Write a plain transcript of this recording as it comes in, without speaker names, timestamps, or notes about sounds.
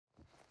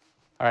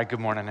All right,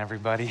 good morning,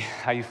 everybody.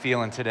 How you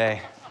feeling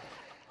today?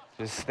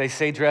 They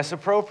say dress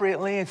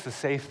appropriately. It's the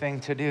safe thing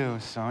to do.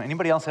 So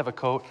anybody else have a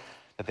coat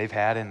that they've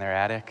had in their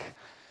attic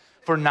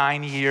for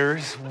 9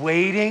 years,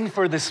 waiting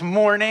for this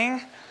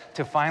morning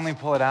to finally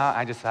pull it out?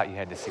 I just thought you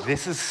had to see.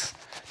 This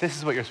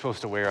is what you're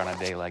supposed to wear on a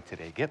day like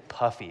today. Get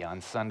puffy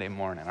on Sunday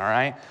morning, all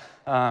right?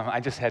 I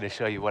just had to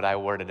show you what I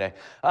wore today.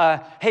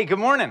 Hey, good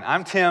morning.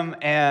 I'm Tim,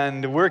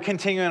 and we're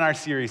continuing our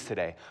series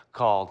today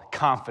called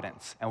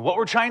Confidence. And what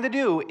we're trying to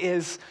do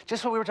is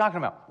just what we were talking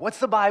about. What's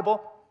the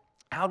Bible?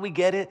 How do we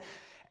get it?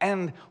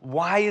 And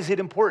why is it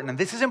important? And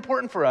this is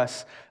important for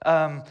us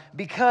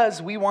because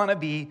we want to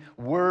be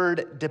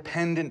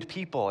word-dependent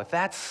people. If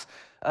that's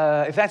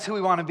who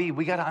we want to be,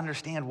 we got to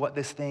understand what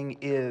this thing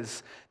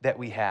is that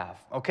we have,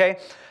 okay?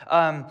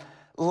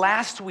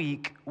 Last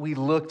week, we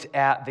looked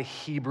at the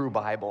Hebrew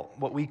Bible,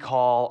 what we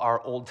call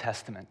our Old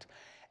Testament.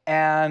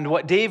 And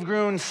what Dave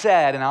Gruen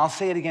said, and I'll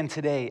say it again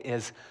today,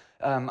 is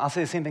I'll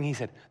say the same thing he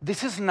said.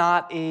 This is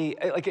not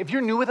if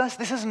you're new with us,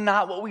 this is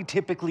not what we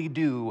typically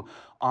do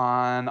in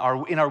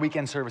our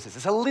weekend services.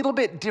 It's a little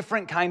bit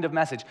different kind of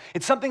message.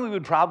 It's something we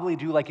would probably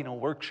do like in a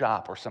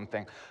workshop or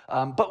something.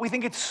 But we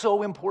think it's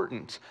so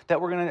important that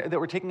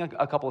we're taking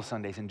a couple of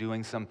Sundays and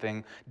doing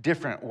something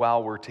different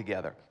while we're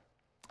together.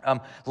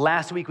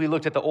 Last week we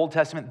looked at the Old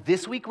Testament.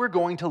 This week we're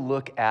going to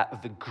look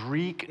at the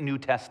Greek New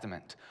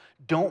Testament.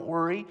 Don't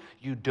worry,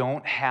 you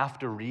don't have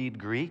to read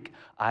Greek.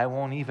 I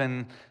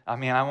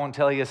won't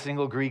tell you a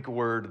single Greek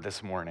word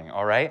this morning,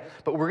 all right?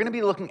 But we're going to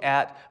be looking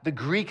at the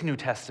Greek New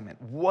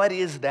Testament. What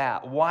is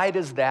that? Why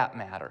does that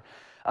matter?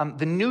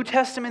 The New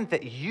Testament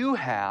that you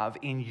have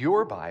in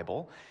your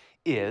Bible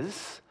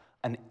is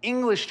an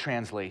English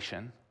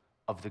translation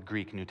of the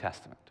Greek New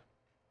Testament.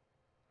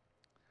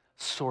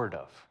 Sort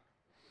of.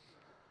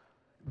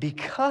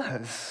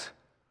 Because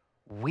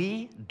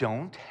we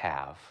don't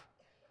have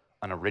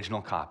an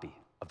original copy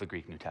of the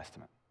Greek New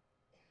Testament.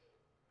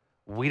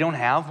 We don't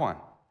have one.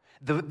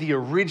 The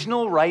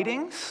original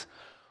writings,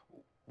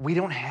 we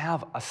don't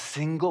have a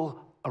single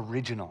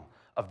original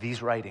of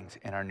these writings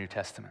in our New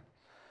Testament.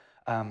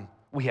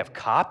 We have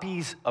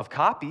copies of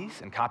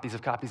copies and copies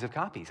of copies of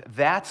copies.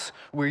 That's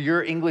where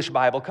your English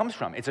Bible comes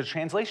from. It's a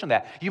translation of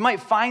that. You might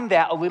find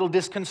that a little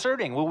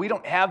disconcerting. Well, we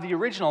don't have the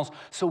originals,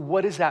 so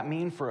what does that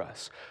mean for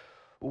us?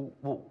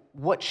 Well,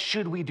 what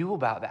should we do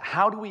about that?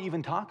 How do we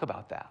even talk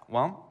about that?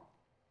 Well,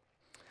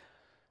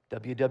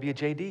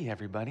 WWJD,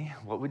 everybody.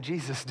 What would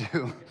Jesus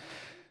do?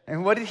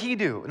 And what did he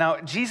do?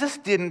 Now, Jesus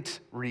didn't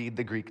read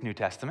the Greek New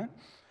Testament.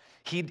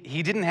 He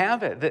didn't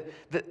have it.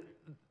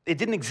 It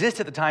didn't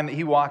exist at the time that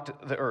he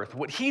walked the earth.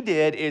 What he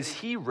did is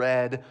he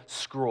read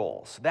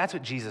scrolls. That's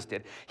what Jesus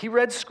did. He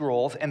read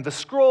scrolls, and the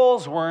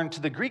scrolls weren't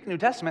the Greek New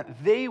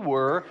Testament. They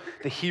were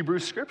the Hebrew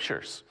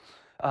Scriptures.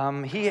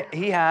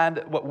 He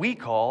had what we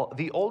call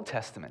the Old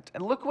Testament.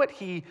 And look what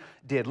he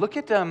did. Look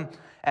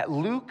at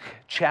Luke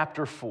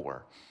chapter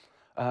 4,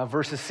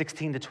 verses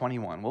 16 to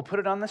 21. We'll put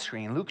it on the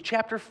screen. Luke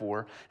chapter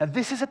 4. Now,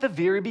 this is at the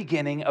very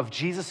beginning of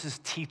Jesus'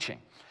 teaching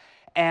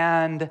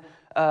and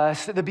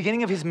the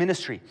beginning of his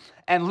ministry.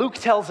 And Luke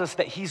tells us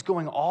that he's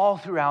going all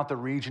throughout the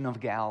region of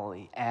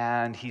Galilee,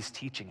 and he's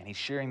teaching, and he's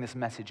sharing this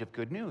message of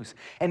good news.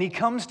 And he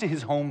comes to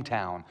his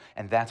hometown,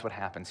 and that's what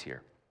happens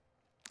here.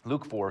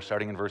 Luke 4,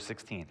 starting in verse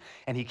 16.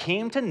 And he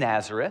came to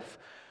Nazareth,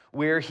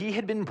 where he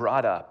had been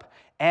brought up.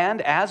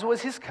 And as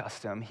was his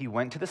custom, he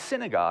went to the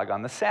synagogue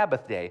on the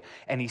Sabbath day,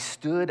 and he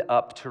stood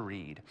up to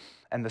read.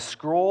 And the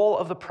scroll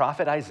of the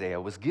prophet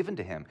Isaiah was given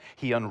to him.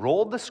 He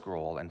unrolled the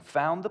scroll and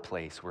found the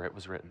place where it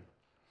was written,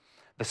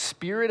 "The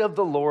Spirit of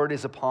the Lord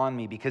is upon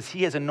me, because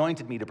he has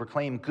anointed me to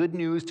proclaim good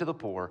news to the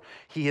poor.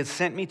 He has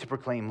sent me to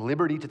proclaim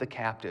liberty to the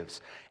captives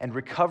and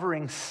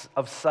recovering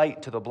of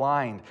sight to the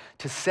blind,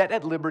 to set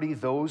at liberty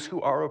those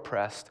who are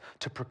oppressed,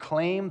 to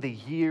proclaim the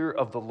year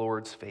of the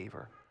Lord's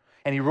favor."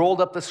 And he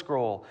rolled up the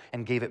scroll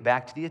and gave it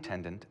back to the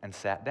attendant and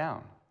sat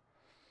down.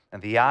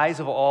 And the eyes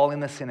of all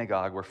in the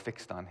synagogue were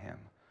fixed on him.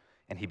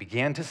 And he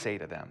began to say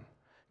to them,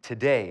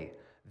 "Today,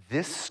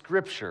 this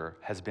scripture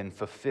has been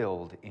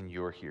fulfilled in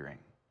your hearing."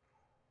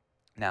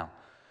 Now,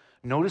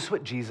 notice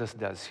what Jesus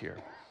does here.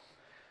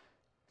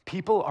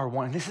 People are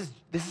wanting, this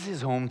is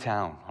his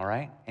hometown, all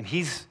right? And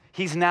he's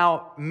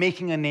now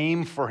making a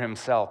name for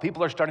himself.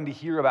 People are starting to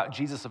hear about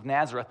Jesus of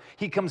Nazareth.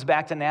 He comes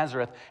back to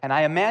Nazareth, and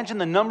I imagine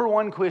the number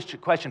one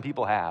question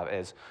people have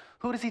is,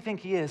 who does he think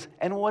he is,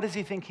 and what does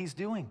he think he's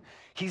doing?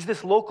 He's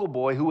this local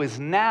boy who is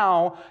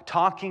now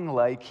talking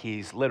like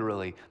he's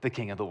literally the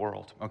king of the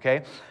world,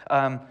 okay?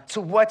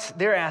 So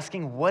they're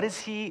asking, who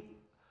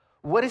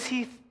does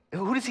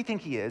he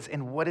think he is,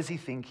 and what does he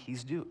think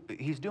he's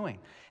doing?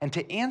 And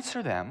to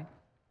answer them,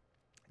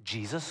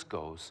 Jesus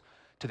goes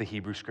to the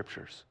Hebrew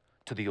Scriptures,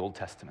 to the Old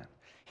Testament.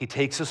 He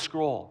takes a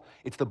scroll.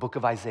 It's the book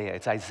of Isaiah.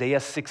 It's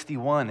Isaiah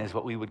 61 is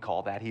what we would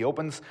call that. He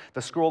opens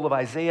the scroll of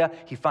Isaiah.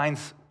 He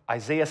finds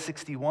Isaiah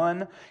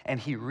 61, and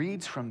he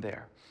reads from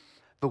there.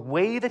 The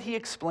way that he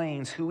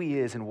explains who he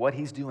is and what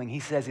he's doing, he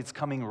says it's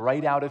coming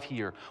right out of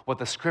here. What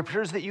the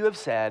scriptures that you have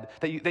said,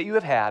 that you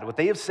have had, what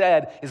they have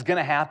said is going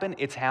to happen,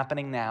 it's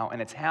happening now, and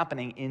it's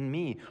happening in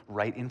me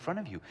right in front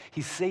of you.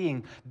 He's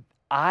saying,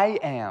 I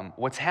am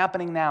what's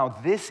happening now.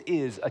 This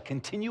is a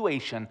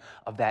continuation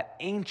of that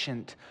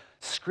ancient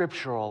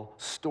scriptural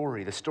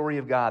story, the story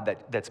of God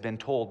that's been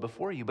told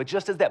before you. But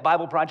just as that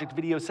Bible Project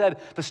video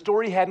said, the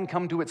story hadn't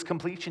come to its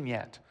completion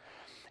yet.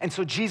 And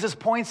so Jesus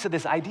points to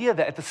this idea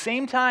that at the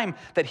same time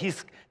that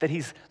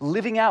he's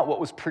living out what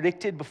was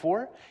predicted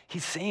before,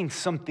 he's saying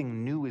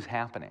something new is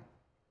happening.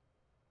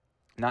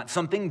 Not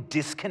something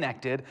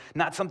disconnected,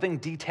 not something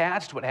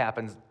detached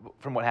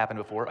from what happened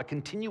before, a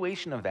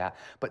continuation of that,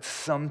 but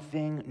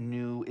something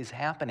new is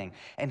happening.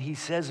 And he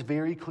says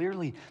very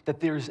clearly that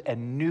there's a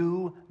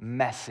new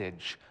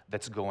message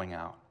that's going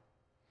out.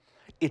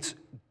 It's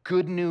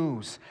good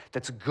news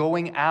that's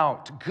going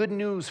out. Good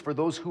news for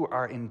those who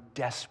are in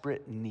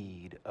desperate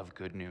need of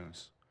good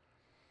news.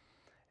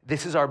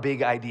 This is our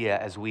big idea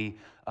as we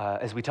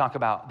talk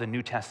about the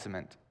New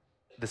Testament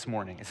this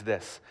morning. Is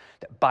this,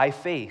 that by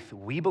faith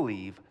we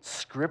believe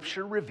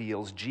Scripture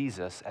reveals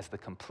Jesus as the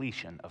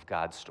completion of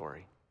God's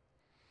story.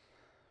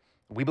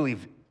 We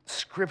believe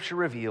Scripture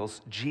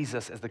reveals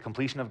Jesus as the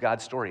completion of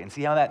God's story. And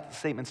see how that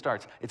statement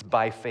starts? It's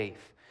by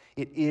faith.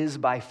 It is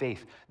by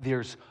faith.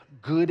 There's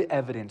good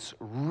evidence,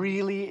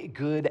 really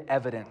good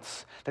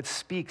evidence that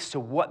speaks to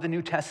what the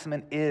New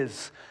Testament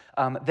is,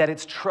 that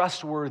it's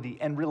trustworthy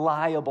and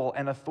reliable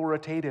and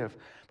authoritative.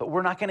 But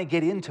we're not going to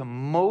get into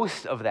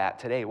most of that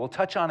today. We'll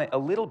touch on it a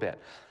little bit.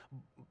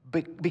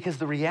 Because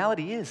the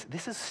reality is,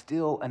 this is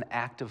still an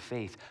act of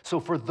faith. So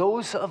for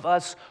those of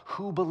us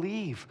who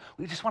believe,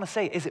 we just want to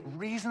say, is it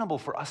reasonable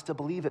for us to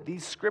believe that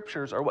these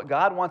scriptures are what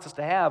God wants us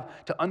to have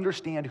to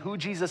understand who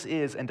Jesus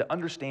is and to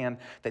understand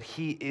that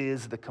he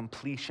is the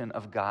completion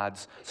of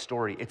God's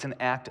story? It's an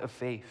act of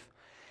faith.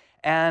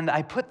 And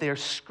I put there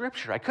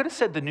Scripture. I could have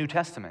said the New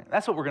Testament.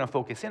 That's what we're going to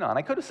focus in on.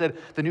 I could have said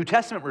the New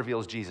Testament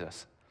reveals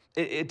Jesus.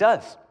 It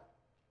does.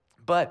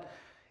 But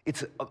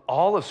it's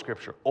all of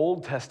Scripture,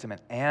 Old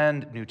Testament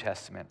and New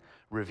Testament,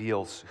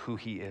 reveals who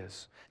he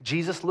is.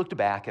 Jesus looked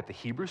back at the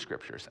Hebrew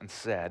Scriptures and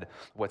said,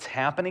 what's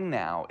happening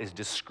now is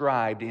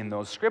described in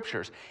those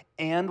Scriptures.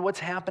 And what's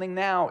happening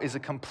now is a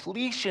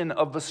completion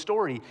of the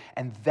story.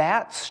 And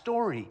that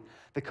story,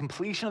 the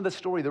completion of the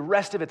story, the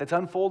rest of it that's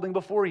unfolding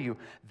before you,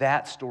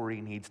 that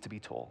story needs to be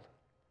told.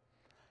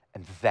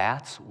 And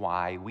that's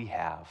why we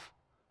have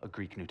a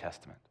Greek New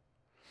Testament.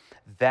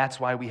 That's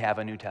why we have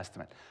a New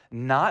Testament.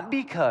 Not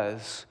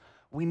because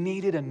we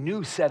needed a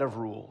new set of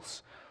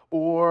rules,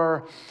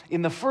 or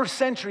in the first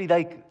century,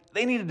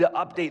 they needed to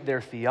update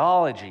their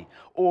theology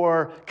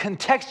or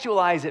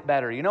contextualize it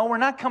better. You know, we're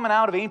not coming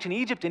out of ancient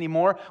Egypt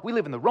anymore. We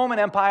live in the Roman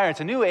Empire.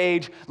 It's a new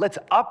age. Let's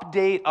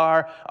update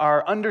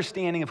our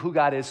understanding of who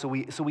God is so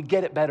we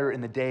get it better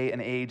in the day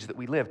and age that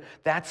we live.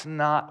 That's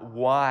not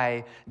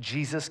why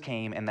Jesus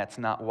came, and that's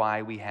not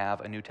why we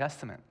have a New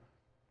Testament.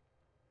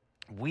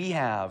 We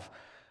have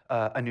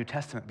a New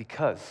Testament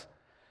because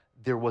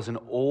there was an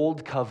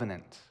old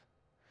covenant,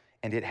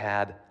 and it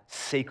had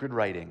sacred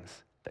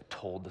writings that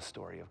told the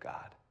story of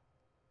God.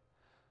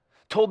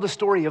 Told the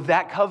story of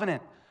that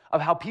covenant,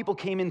 of how people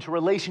came into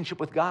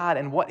relationship with God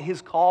and what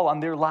his call on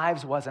their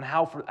lives was and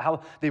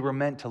how they were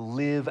meant to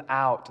live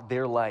out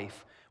their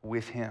life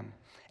with him.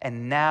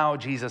 And now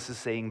Jesus is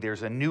saying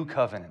there's a new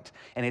covenant,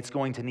 and it's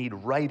going to need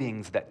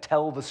writings that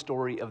tell the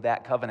story of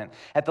that covenant.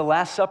 At the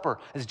Last Supper,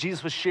 as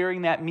Jesus was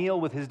sharing that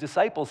meal with his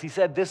disciples, he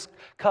said, this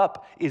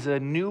cup is a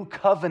new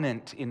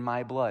covenant in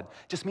my blood.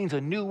 It just means a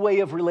new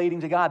way of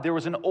relating to God. There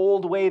was an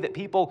old way that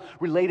people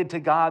related to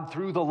God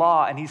through the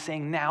law, and he's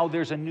saying now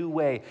there's a new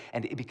way.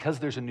 And because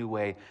there's a new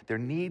way, there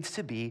needs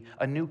to be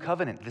a new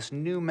covenant. This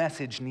new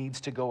message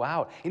needs to go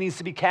out. It needs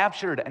to be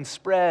captured and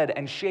spread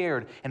and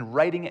shared, and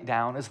writing it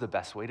down is the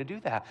best way to do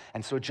that.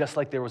 And so just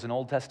like there was an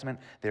Old Testament,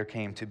 there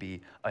came to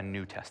be a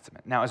New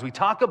Testament. Now, as we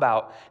talk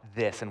about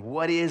this and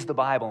what is the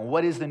Bible and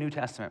what is the New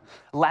Testament,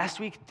 last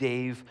week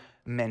Dave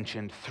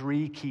mentioned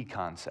three key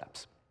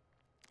concepts.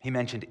 He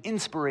mentioned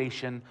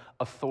inspiration,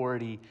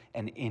 authority,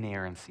 and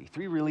inerrancy.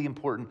 Three really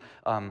important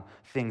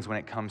things when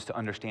it comes to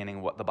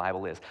understanding what the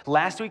Bible is.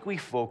 Last week we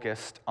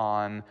focused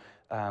on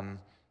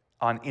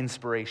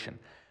inspiration.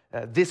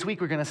 This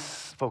week, we're going to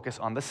focus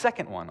on the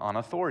second one, on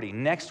authority.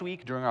 Next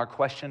week, during our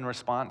question and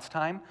response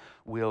time,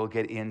 we'll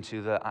get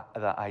into the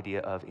idea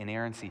of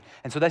inerrancy.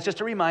 And so that's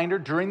just a reminder,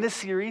 during this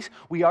series,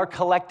 we are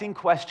collecting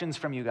questions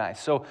from you guys.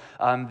 So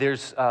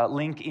there's a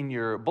link in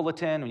your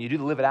bulletin. When you do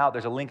the Live It Out,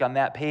 there's a link on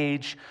that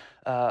page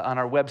on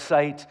our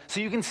website.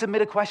 So you can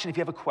submit a question if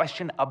you have a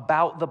question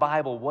about the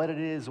Bible, what it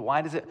is,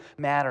 why does it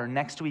matter.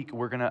 Next week,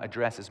 we're going to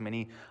address as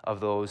many of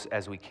those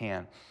as we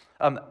can.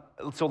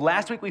 So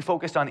last week we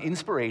focused on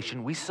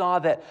inspiration. We saw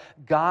that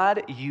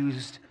God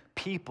used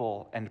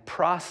people and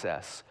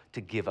process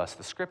to give us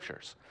the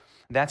scriptures.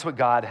 That's what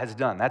God has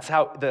done. That's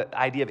how the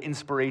idea of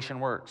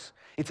inspiration works.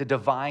 It's a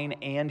divine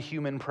and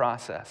human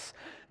process.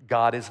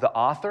 God is the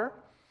author,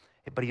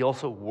 but he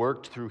also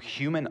worked through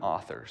human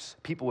authors,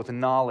 people with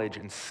knowledge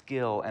and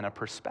skill and a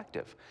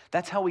perspective.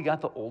 That's how we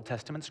got the Old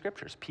Testament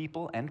scriptures,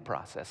 people and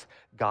process.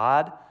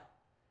 God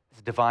is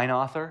a divine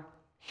author,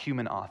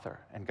 human author,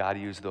 and God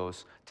used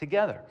those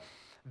together.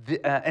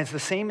 And it's the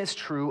same is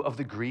true of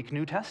the Greek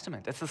New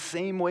Testament. It's the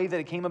same way that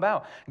it came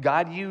about.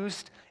 God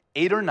used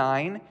 8 or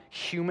 9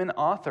 human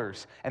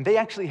authors, and they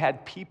actually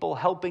had people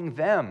helping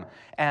them,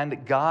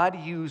 and God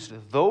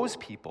used those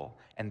people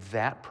and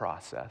that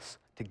process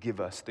to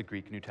give us the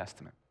Greek New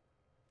Testament.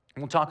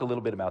 And we'll talk a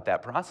little bit about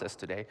that process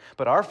today,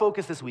 but our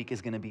focus this week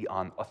is going to be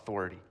on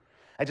authority.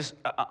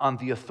 On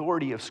the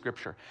authority of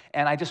Scripture.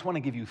 And I just want to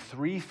give you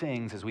 3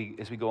 things as we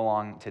go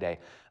along today.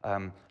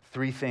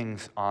 3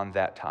 things on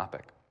that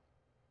topic.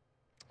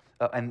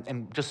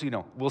 And just so you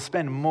know, we'll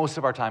spend most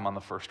of our time on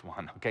the first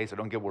one, okay? So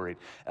don't get worried.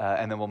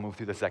 And then we'll move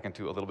through the second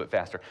 2 a little bit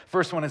faster.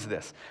 First one is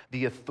this.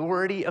 The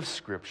authority of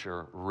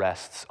Scripture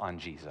rests on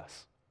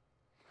Jesus.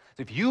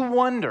 So if you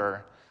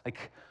wonder,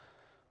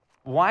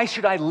 why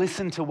should I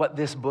listen to what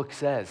this book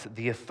says?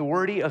 The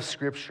authority of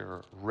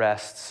Scripture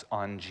rests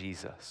on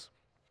Jesus.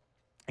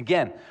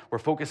 Again, we're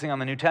focusing on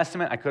the New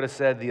Testament. I could have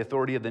said the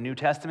authority of the New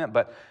Testament,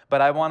 but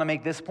I want to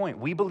make this point.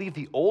 We believe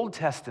the Old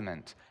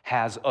Testament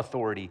has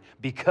authority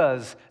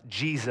because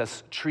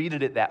Jesus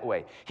treated it that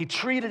way. He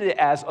treated it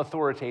as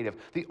authoritative.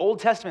 The Old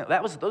Testament,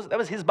 that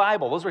was his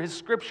Bible. Those were his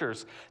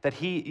scriptures that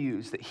he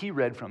used, that he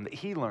read from, that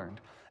he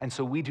learned. And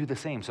so we do the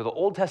same. So the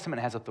Old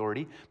Testament has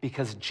authority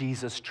because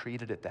Jesus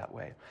treated it that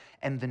way.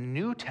 And the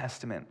New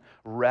Testament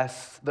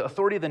the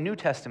authority of the New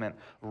Testament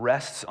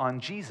rests on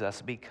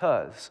Jesus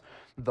because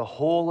the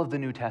whole of the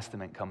New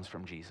Testament comes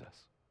from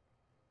Jesus.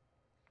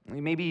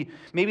 Maybe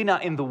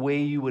not in the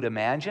way you would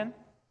imagine.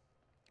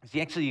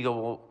 See, actually, you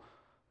go, well,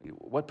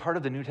 what part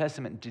of the New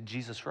Testament did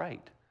Jesus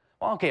write?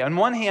 Well, okay, on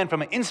one hand,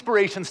 from an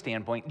inspiration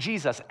standpoint,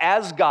 Jesus,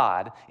 as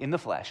God in the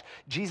flesh,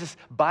 Jesus,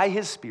 by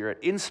his Spirit,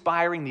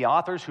 inspiring the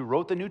authors who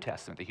wrote the New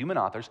Testament, the human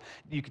authors,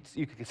 you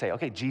could say,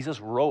 okay, Jesus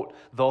wrote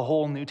the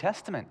whole New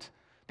Testament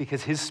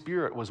because his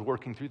Spirit was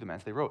working through them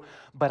as they wrote.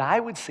 But I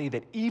would say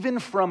that even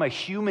from a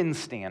human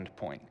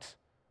standpoint,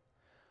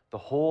 the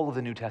whole of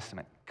the New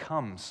Testament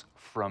comes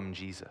from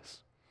Jesus.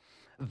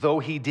 Though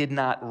he did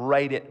not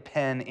write it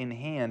pen in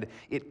hand,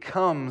 it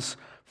comes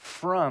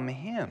from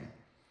him.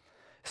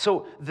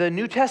 So the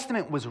New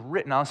Testament was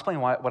written, I'll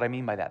explain what I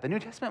mean by that. The New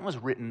Testament was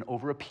written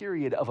over a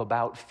period of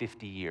about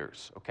 50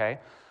 years, okay?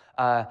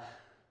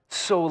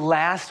 So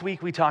last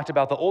week we talked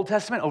about the Old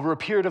Testament. Over a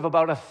period of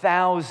about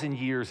 1,000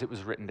 years it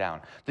was written down.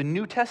 The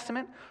New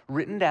Testament,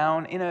 written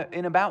down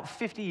in about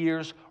 50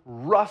 years,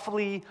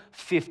 roughly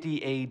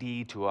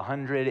 50 AD to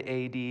 100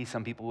 AD.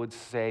 Some people would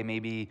say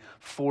maybe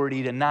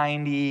 40 to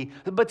 90,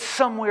 but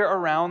somewhere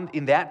around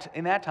in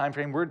that time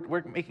frame,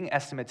 we're making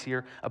estimates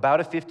here,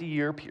 about a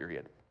 50-year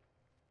period.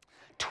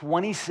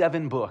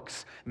 27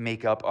 books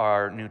make up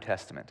our New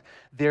Testament.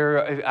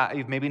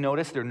 You've maybe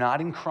noticed they're not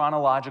in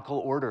chronological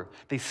order.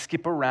 They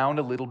skip around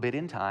a little bit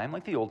in time,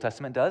 like the Old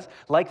Testament does.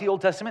 Like the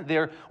Old Testament,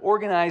 they're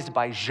organized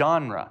by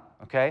genre,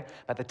 okay,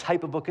 by the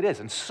type of book it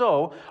is. And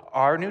so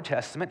our New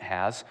Testament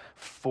has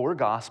 4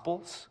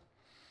 Gospels,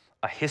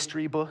 a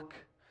history book,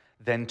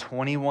 then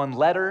 21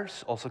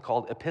 letters, also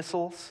called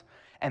epistles,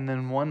 and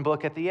then one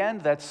book at the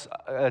end that's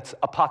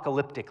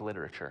apocalyptic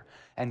literature.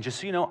 And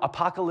just so you know,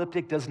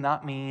 apocalyptic does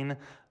not mean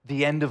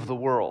the end of the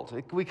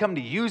world. We come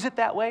to use it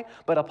that way,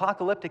 but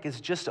apocalyptic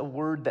is just a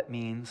word that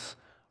means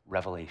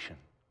revelation.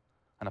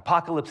 An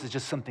apocalypse is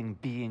just something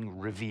being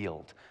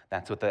revealed.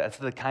 That's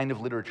the kind of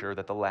literature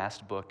that the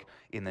last book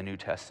in the New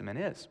Testament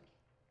is.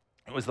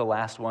 It was the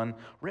last one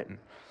written.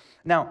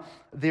 Now,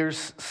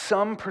 there's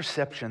some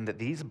perception that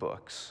these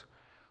books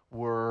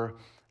were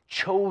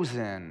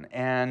chosen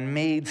and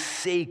made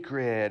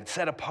sacred,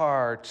 set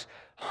apart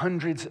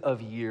hundreds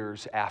of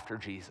years after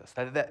Jesus.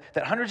 That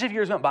hundreds of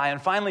years went by,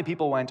 and finally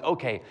people went,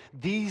 okay,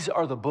 these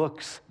are the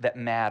books that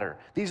matter.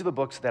 These are the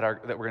books that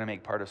we're going to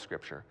make part of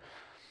Scripture.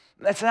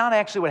 That's not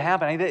actually what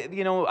happened.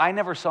 I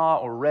never saw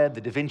or read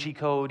the Da Vinci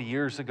Code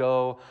years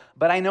ago,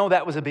 but I know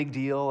that was a big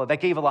deal.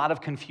 That gave a lot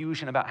of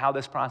confusion about how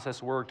this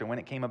process worked and when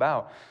it came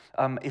about.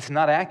 It's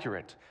not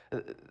accurate.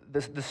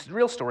 This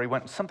real story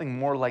went something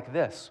more like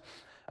this.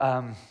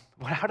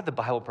 How did the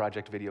Bible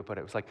Project video put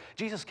it? It was like,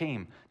 Jesus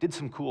came, did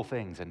some cool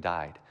things, and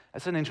died.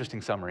 That's an interesting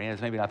summary.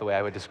 It's maybe not the way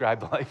I would describe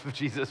the life of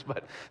Jesus,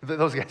 but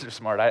those guys are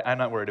smart. I'm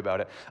not worried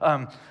about it.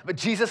 But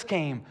Jesus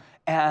came,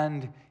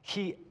 and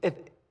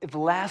the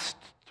last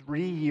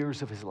 3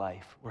 years of his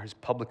life were his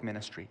public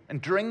ministry. And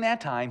during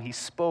that time, he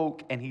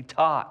spoke, and he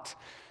taught,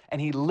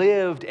 and he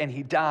lived, and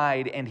he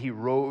died, and he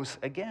rose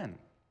again.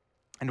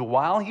 And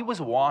while he was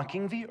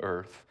walking the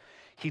earth,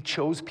 he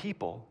chose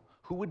people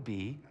who would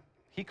be,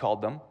 he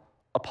called them,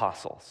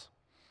 apostles.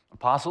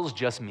 Apostles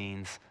just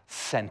means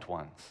sent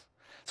ones.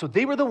 So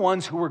they were the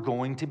ones who were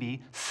going to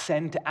be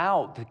sent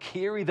out to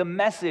carry the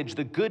message,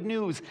 the good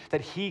news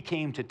that he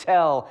came to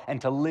tell and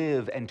to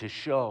live and to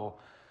show.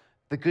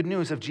 The good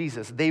news of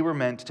Jesus, they were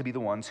meant to be the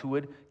ones who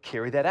would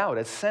carry that out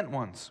as sent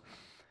ones.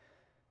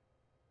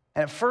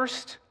 And at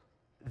first,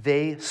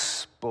 They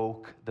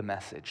spoke the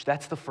message.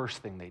 That's the first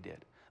thing they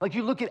did. Like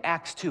you look at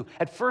Acts 2.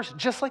 At first,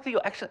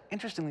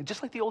 interestingly,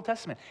 just like the Old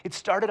Testament, it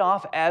started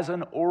off as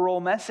an oral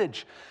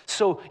message.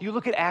 So you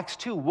look at Acts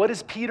 2. What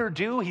does Peter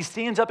do? He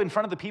stands up in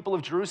front of the people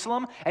of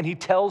Jerusalem and he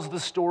tells the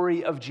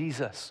story of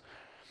Jesus.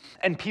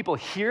 And people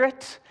hear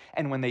it,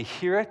 and when they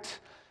hear it,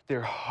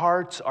 their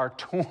hearts are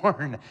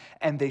torn,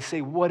 and they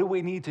say, what do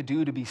we need to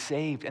do to be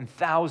saved? And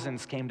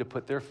thousands came to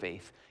put their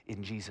faith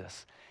in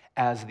Jesus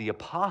as the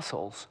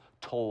apostles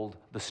told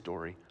the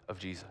story of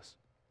Jesus.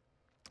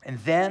 And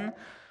then,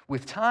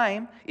 with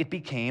time, it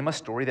became a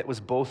story that was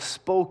both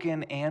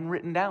spoken and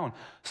written down.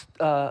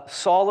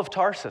 Saul of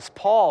Tarsus,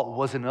 Paul,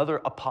 was another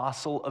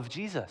apostle of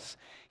Jesus.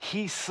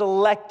 He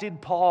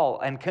selected Paul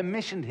and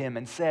commissioned him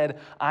and said,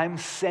 I'm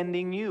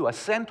sending you, a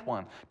sent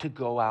one, to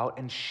go out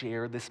and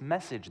share this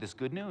message, this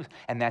good news.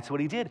 And that's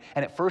what he did.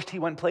 And at first he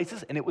went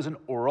places and it was an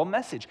oral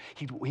message.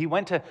 He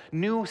went to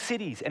new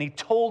cities and he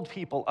told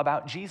people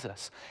about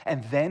Jesus.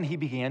 And then he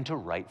began to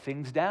write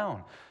things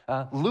down.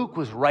 Luke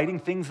was writing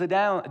things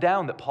down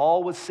that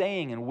Paul was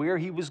saying and where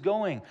he was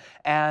going.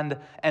 And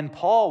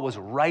Paul was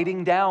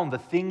writing down the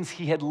things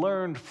he had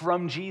learned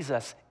from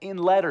Jesus in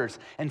letters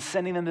and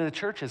sending them to the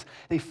churches.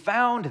 They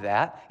found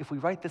that if we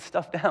write this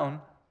stuff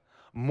down,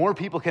 more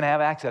people can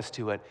have access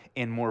to it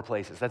in more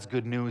places. That's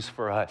good news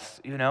for us,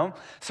 you know?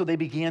 So they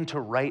began to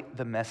write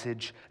the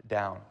message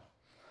down.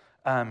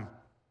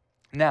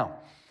 Now,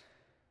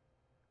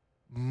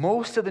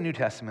 most of the New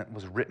Testament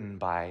was written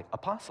by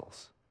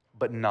apostles,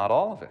 but not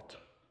all of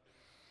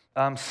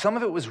it. Some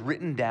of it was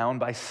written down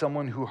by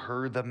someone who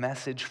heard the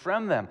message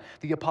from them.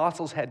 The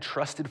apostles had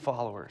trusted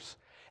followers,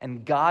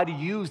 and God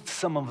used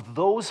some of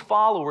those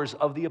followers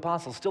of the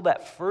apostles, still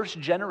that first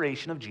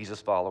generation of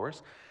Jesus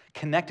followers,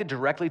 connected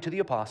directly to the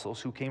apostles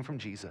who came from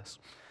Jesus.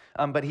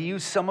 But he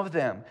used some of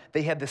them.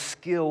 They had the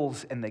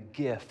skills and the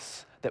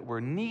gifts that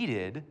were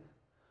needed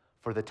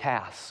for the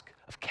task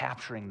of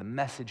capturing the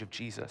message of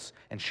Jesus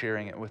and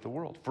sharing it with the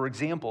world. For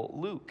example,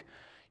 Luke.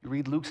 You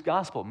read Luke's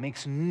gospel,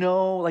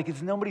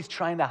 nobody's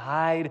trying to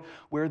hide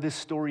where this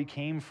story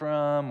came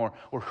from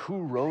or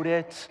who wrote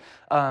it.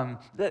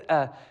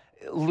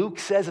 Luke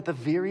says at the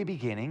very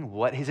beginning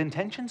what his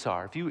intentions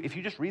are. If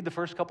you just read the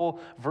first couple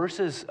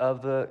verses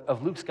of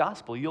Luke's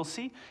gospel, you'll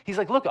see he's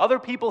like, look, other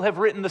people have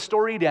written the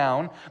story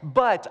down,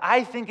 but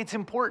I think it's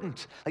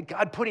important. Like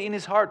God put it in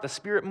his heart. The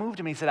Spirit moved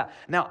him. He said,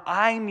 now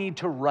I need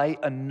to write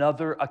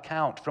another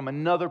account from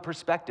another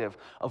perspective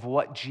of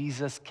what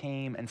Jesus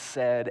came and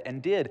said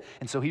and did.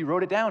 And so he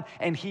wrote it down,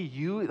 and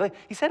he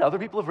said other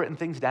people have written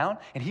things down,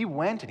 and he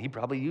went and he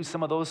probably used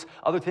some of those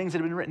other things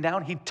that had been written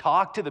down. He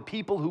talked to the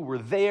people who were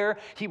there.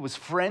 He was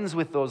friends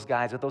with those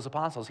guys, with those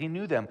apostles. He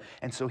knew them,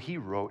 and so he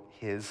wrote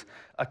his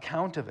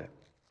account of it.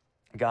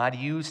 God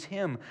used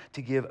him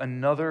to give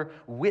another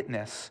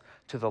witness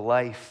to the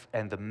life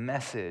and the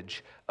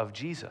message of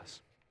Jesus.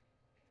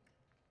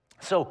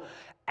 So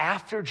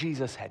after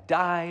Jesus had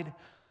died,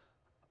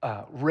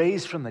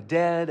 raised from the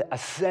dead,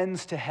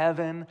 ascends to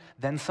heaven,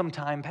 then some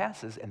time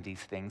passes, and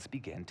these things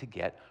begin to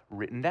get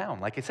written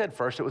down. Like I said,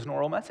 first it was an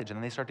oral message, and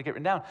then they start to get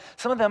written down.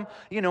 Some of them,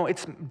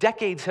 it's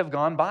decades have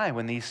gone by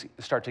when these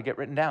start to get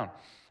written down.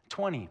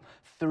 20,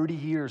 30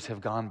 years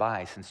have gone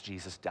by since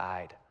Jesus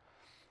died.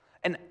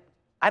 And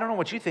I don't know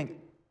what you think.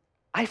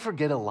 I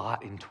forget a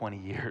lot in 20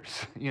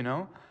 years,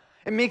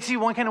 It makes you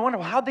kind of wonder,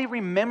 well, how'd they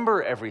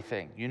remember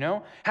everything,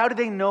 How did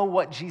they know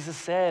what Jesus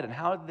said, and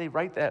how did they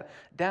write that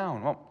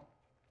down? Well,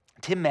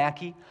 Tim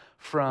Mackey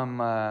from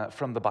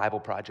the Bible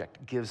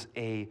Project gives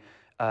a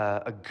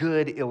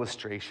good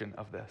illustration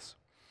of this.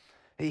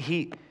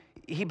 He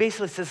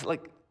basically says,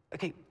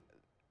 okay,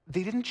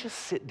 they didn't just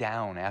sit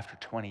down after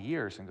 20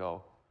 years and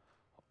go,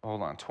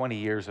 hold on, 20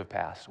 years have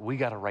passed. We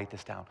got to write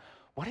this down.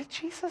 What did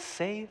Jesus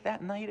say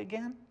that night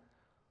again?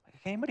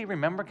 Can anybody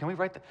remember? Can we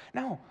write that?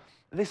 No,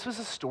 this was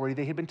a story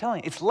they had been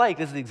telling. It's like,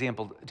 this is the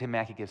example Tim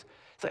Mackey gives.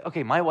 It's like,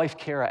 okay, my wife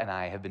Kara and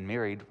I have been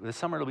married. This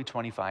summer it'll be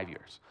 25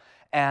 years.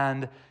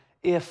 And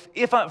if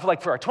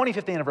for our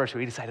 25th anniversary,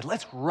 we decided,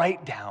 let's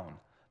write down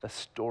the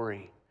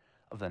story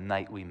of the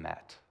night we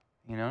met,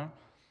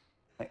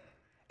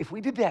 If we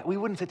did that, we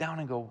wouldn't sit down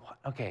and go,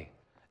 okay,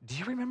 do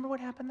you remember what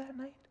happened that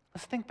night?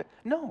 Let's think back.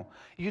 No.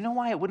 You know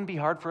why it wouldn't be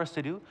hard for us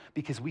to do?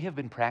 Because we have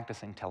been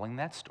practicing telling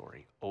that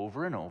story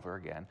over and over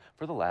again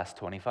for the last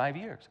 25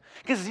 years.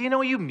 Because,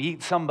 you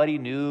meet somebody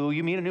new,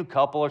 you meet a new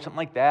couple or something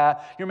like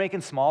that, you're making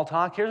small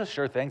talk, here's a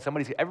sure thing,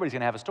 everybody's going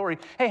to have a story.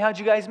 Hey, how'd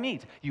you guys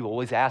meet? You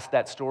always ask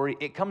that story,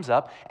 it comes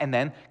up, and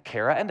then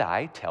Kara and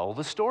I tell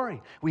the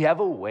story. We have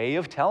a way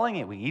of telling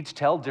it. We each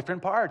tell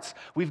different parts.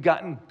 We've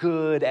gotten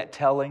good at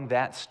telling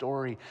that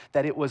story,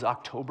 that it was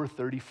October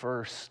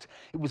 31st.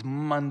 It was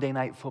Monday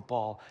Night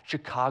Football.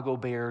 Chicago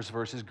Bears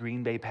versus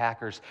Green Bay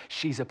Packers.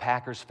 She's a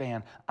Packers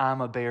fan.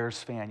 I'm a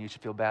Bears fan. You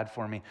should feel bad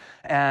for me.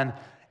 And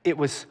it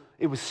was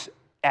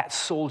at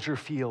Soldier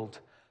Field,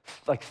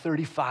 like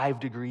 35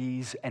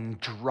 degrees and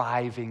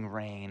driving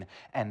rain,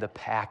 and the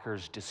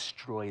Packers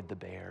destroyed the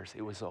Bears.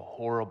 It was a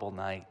horrible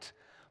night.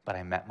 but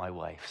I met my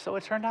wife. So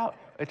it turned out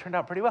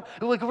pretty well.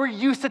 Like, we're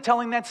used to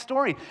telling that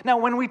story. Now,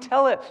 when we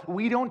tell it,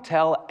 we don't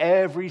tell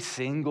every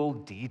single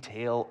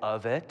detail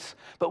of it,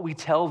 but we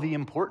tell the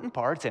important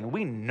parts, and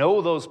we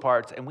know those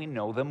parts, and we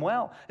know them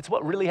well. It's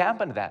what really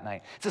happened that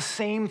night. It's the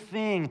same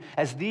thing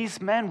as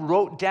these men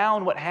wrote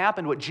down what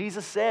happened, what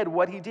Jesus said,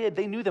 what he did.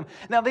 They knew them.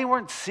 Now, they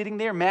weren't sitting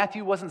there.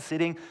 Matthew wasn't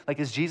sitting,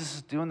 like as Jesus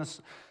is doing this,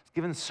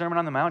 giving the Sermon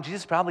on the Mount.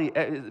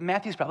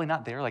 Matthew's probably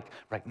not there, like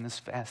writing as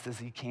fast as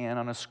he can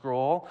on a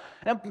scroll.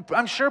 And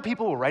I'm sure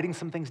people were writing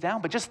some things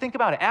down, but just think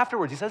about it.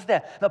 Afterwards, he says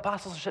that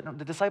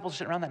the disciples are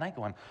sitting around that night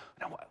going,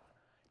 "No,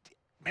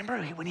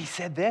 remember when he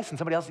said this?" And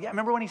somebody else, "Yeah,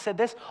 remember when he said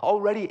this?"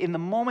 Already in the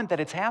moment that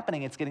it's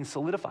happening, it's getting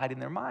solidified in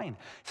their mind.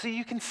 So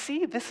you can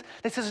see this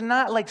is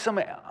not like some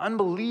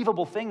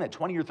unbelievable thing that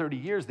 20 or 30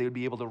 years they would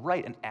be able to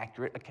write an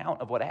accurate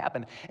account of what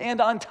happened. And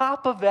on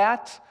top of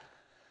that,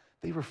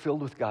 they were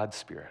filled with God's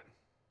Spirit.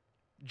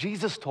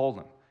 Jesus told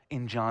them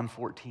in John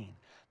 14,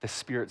 the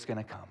Spirit's going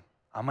to come.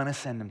 I'm going to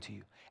send him to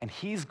you. And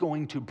he's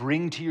going to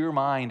bring to your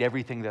mind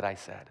everything that I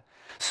said.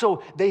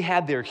 So they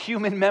had their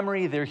human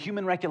memory, their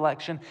human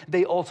recollection.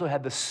 They also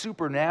had the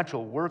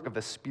supernatural work of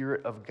the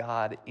Spirit of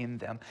God in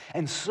them.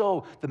 And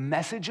so the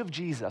message of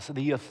Jesus,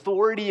 the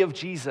authority of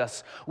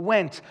Jesus,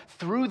 went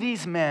through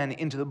these men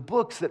into the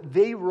books that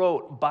they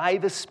wrote by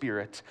the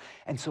Spirit.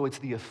 And so it's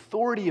the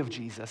authority of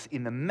Jesus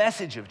in the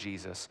message of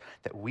Jesus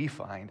that we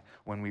find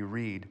when we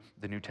read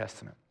the New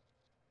Testament.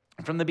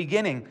 From the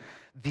beginning,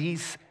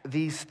 these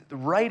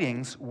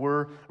writings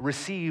were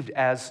received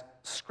as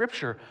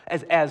Scripture,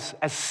 as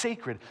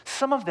sacred.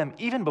 Some of them,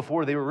 even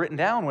before they were written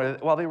down,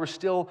 while they were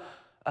still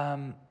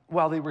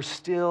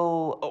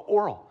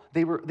oral,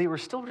 they were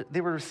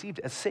received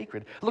as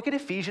sacred. Look at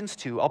Ephesians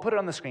 2. I'll put it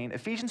on the screen.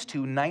 Ephesians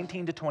 2,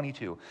 19 to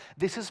 22.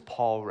 This is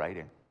Paul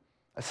writing,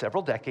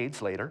 several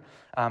decades later,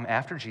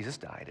 after Jesus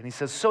died, and he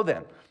says, "So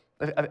then,"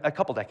 a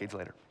couple decades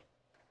later,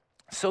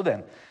 "So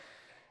then,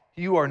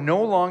 you are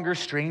no longer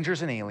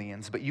strangers and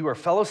aliens, but you are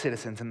fellow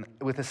citizens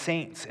with the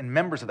saints and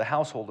members of the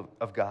household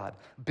of God,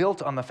 built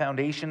on the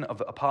foundation of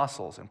the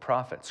apostles and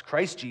prophets,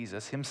 Christ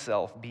Jesus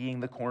himself being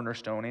the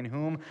cornerstone, in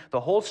whom the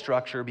whole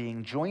structure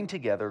being joined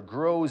together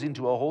grows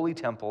into a holy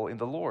temple in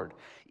the Lord.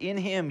 In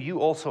him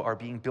you also are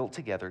being built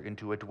together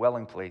into a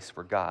dwelling place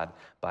for God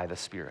by the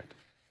Spirit."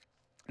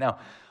 Now,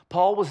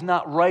 Paul was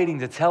not writing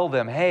to tell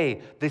them,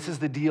 "Hey, this is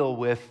the deal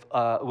with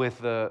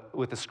the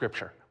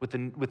Scripture, with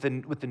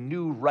the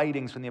new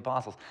writings from the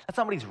apostles." That's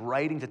not what he's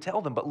writing to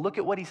tell them. But look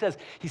at what he says.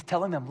 He's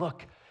telling them,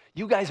 "Look,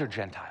 you guys are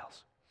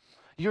Gentiles.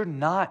 If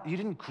you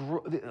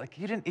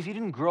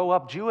didn't grow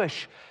up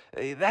Jewish,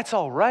 that's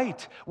all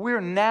right.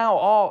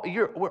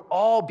 We're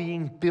all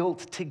being built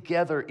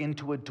together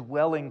into a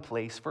dwelling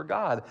place for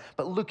God."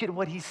 But look at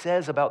what he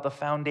says about the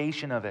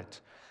foundation of it.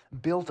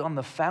 Built on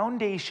the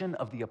foundation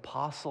of the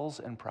apostles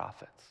and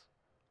prophets.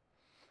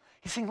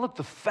 He's saying, look,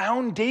 the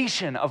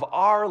foundation of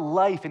our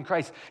life in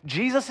Christ.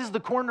 Jesus is the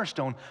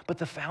cornerstone, but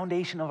the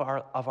foundation of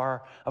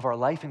our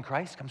life in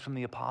Christ comes from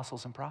the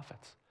apostles and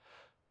prophets.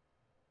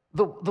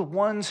 The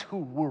ones who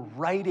were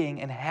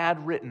writing and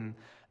had written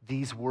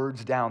these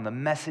words down, the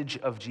message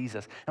of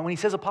Jesus. And when he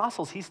says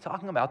apostles, he's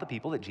talking about the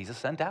people that Jesus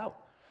sent out.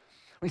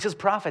 When he says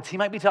prophets, he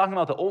might be talking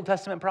about the Old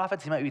Testament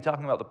prophets. He might be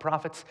talking about the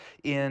prophets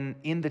in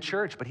the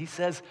church. But he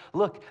says,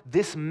 look,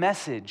 this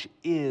message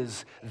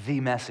is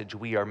the message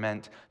we are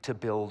meant to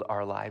build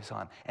our lives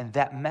on. And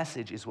that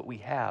message is what we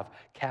have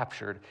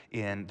captured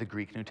in the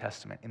Greek New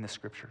Testament, in the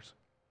Scriptures.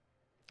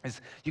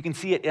 As you can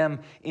see it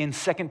in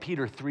 2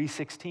 Peter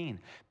 3:16.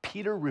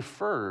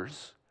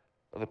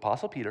 The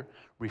Apostle Peter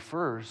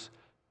refers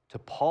to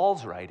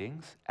Paul's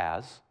writings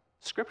as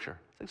Scripture.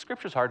 Like,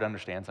 Scripture's hard to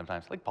understand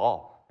sometimes, like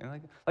Paul.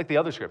 Like the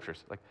other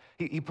scriptures. Like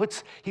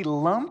he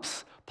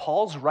lumps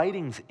Paul's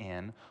writings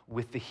in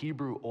with the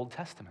Hebrew Old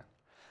Testament.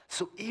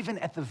 So even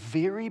at the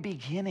very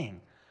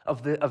beginning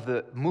of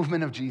the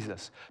movement of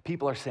Jesus,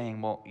 people are saying,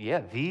 well,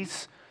 yeah,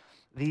 this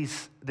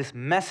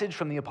message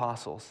from the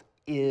apostles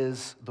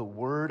is the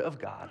word of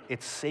God.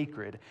 It's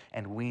sacred,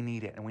 and we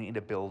need it, and we need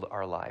to build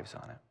our lives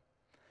on it.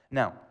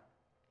 Now,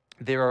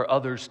 there are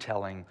others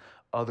telling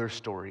other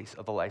stories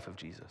of the life of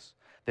Jesus.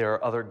 There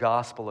are other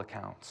gospel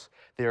accounts.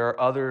 There are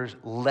other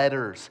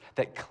letters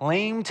that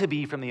claim to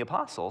be from the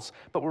apostles,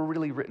 but were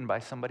really written by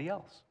somebody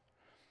else.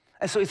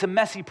 And so it's a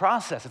messy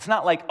process. It's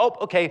not like, oh,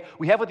 okay,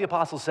 we have what the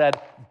apostles said,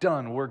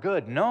 done, we're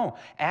good. No,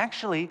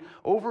 actually,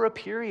 over a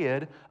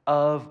period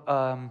of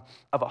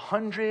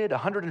 100,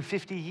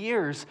 150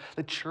 years,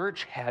 the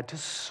church had to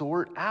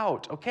sort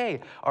out,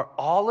 okay, are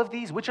all of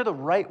these, which are the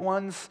right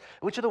ones,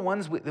 which are the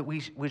ones that we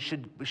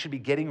should be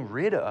getting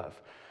rid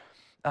of?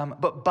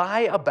 But by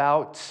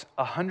about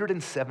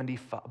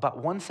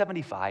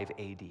 175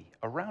 AD,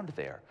 around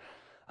there.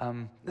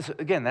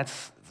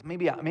 That's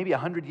maybe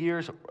 100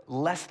 years,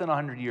 less than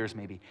 100 years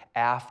maybe,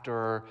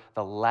 after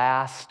the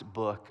last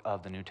book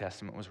of the New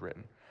Testament was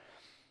written.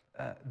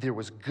 There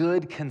was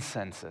good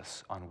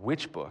consensus on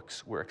which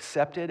books were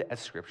accepted as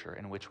Scripture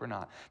and which were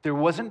not. There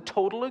wasn't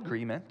total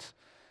agreement,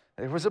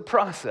 There was a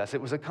process.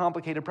 It was a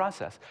complicated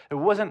process. There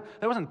wasn't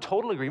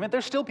total agreement.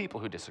 There's still people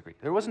who disagree.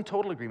 There wasn't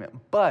total agreement,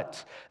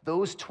 but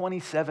those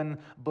 27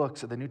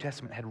 books of the New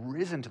Testament had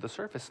risen to the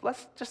surface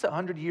just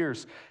 100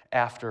 years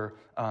after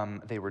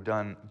they were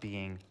done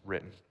being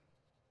written.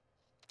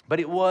 But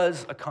it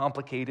was a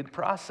complicated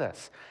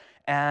process,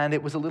 and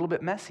it was a little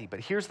bit messy. But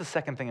here's the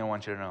second thing I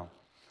want you to know,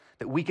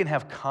 that we can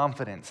have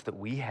confidence that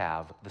we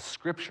have the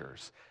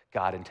scriptures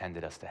God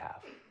intended us to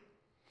have.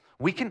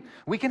 We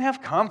can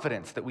have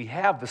confidence that we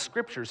have the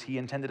scriptures he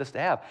intended us to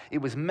have. It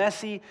was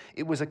messy.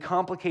 It was a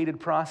complicated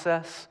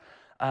process.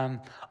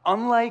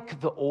 Unlike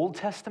the Old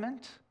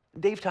Testament,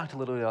 Dave talked a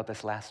little bit about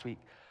this last week.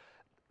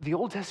 The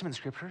Old Testament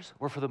scriptures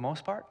were, for the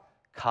most part,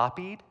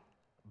 copied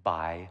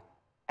by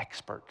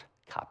expert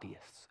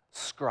copyists,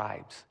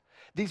 scribes.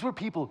 These were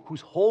people whose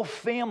whole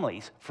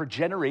families, for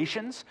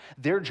generations,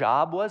 their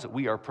job was,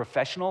 we are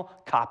professional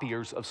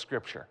copiers of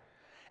scripture.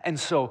 And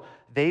so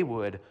they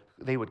would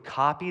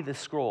copy the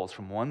scrolls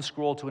from one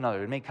scroll to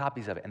another and make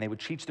copies of it, and they would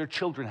teach their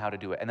children how to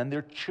do it, and then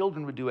their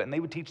children would do it, and they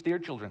would teach their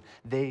children.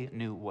 They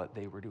knew what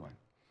they were doing.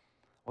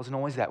 It wasn't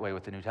always that way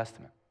with the New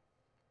Testament.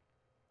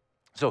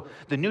 So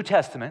the New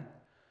Testament,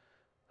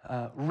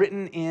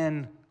 written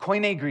in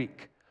Koine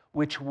Greek,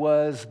 there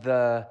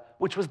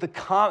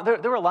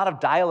were a lot of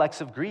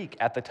dialects of Greek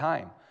at the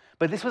time,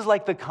 but this was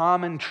like the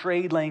common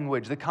trade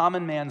language, the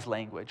common man's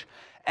language.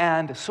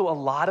 And so a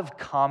lot of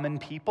common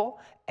people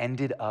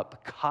ended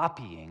up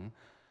copying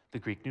the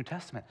Greek New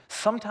Testament.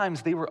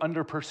 Sometimes they were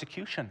under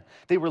persecution.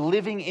 They were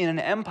living in an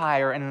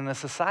empire and in a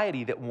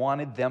society that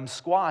wanted them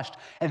squashed,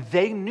 and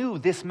they knew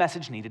this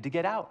message needed to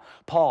get out.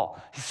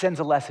 Paul, he sends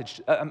a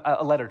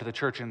letter to the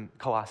church in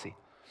Colossae,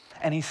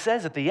 and he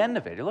says at the end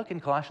of it, look in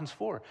Colossians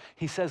 4,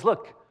 he says,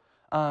 look,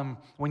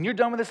 when you're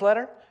done with this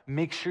letter,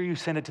 make sure you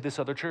send it to this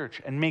other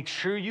church, and make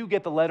sure you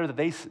get the letter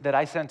that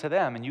I sent to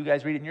them, and you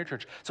guys read it in your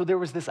church. So there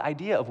was this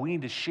idea of we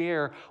need to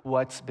share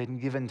what's been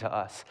given to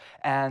us.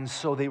 And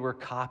so they were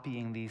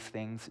copying these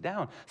things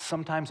down,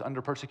 sometimes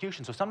under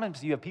persecution. So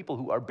sometimes you have people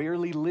who are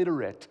barely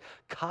literate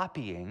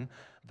copying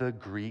the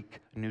Greek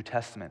New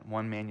Testament,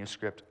 one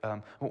manuscript,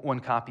 one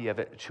copy of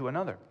it to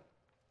another.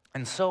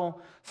 And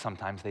so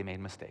sometimes they made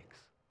mistakes.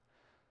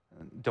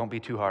 Don't be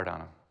too hard on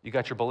them. You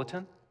got your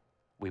bulletin?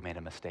 We made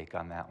a mistake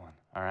on that one,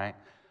 all right?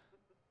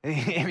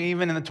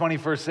 Even in the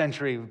 21st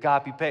century,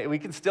 copy, paste, we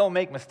can still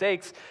make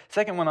mistakes.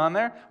 Second one on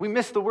there, we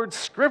missed the word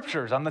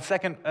scriptures on the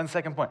second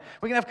point.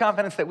 We can have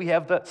confidence that we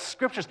have the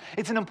scriptures.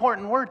 It's an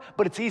important word,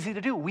 but it's easy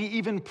to do. We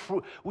even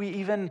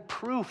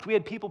proofed. We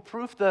had people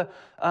proof the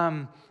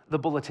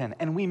bulletin,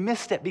 and we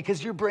missed it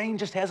because your brain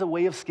just has a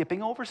way of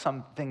skipping over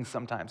some things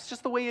sometimes. It's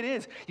just the way it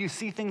is. You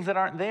see things that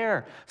aren't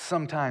there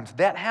sometimes.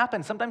 That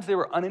happens. Sometimes there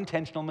were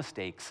unintentional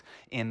mistakes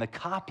in the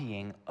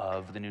copying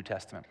of the New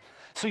Testament.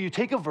 So you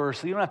take a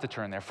verse, you don't have to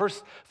turn there, 1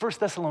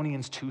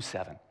 Thessalonians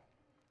 2:7.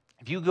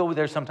 If you go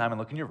there sometime and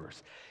look in your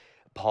verse,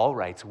 Paul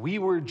writes, we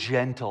were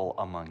gentle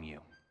among you.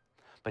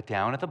 But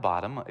down at the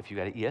bottom, if you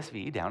got an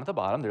ESV, down at the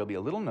bottom, there'll be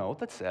a little note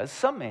that says,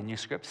 some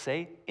manuscripts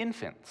say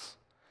infants.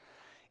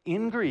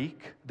 In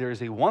Greek, there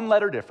is a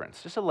one-letter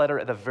difference. Just a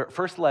letter, the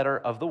first letter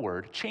of the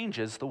word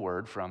changes the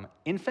word from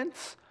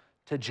infants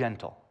to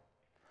gentle.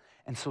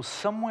 And so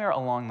somewhere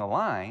along the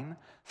line,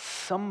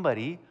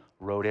 somebody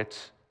wrote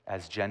it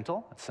as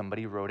gentle,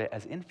 somebody wrote it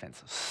as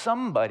infants.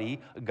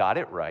 Somebody got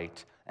it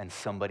right, and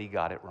somebody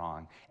got it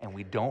wrong. And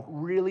we don't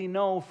really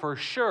know for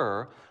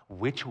sure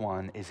which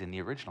one is in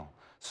the original.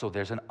 So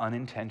there's an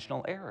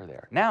unintentional error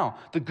there. Now,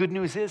 the good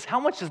news is, how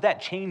much does that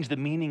change the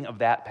meaning of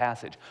that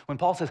passage? When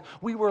Paul says,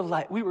 we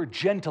were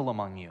gentle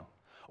among you,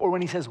 or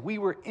when he says, we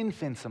were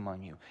infants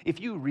among you.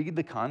 If you read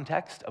the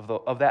context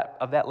of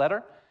that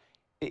letter,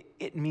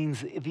 it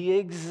means the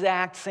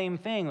exact same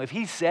thing. If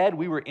he said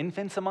we were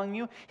infants among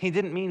you, he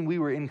didn't mean we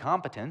were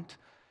incompetent.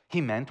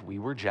 He meant we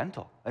were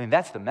gentle. I mean,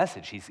 that's the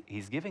message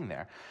he's giving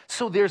there.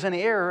 So there's an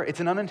error. It's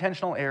an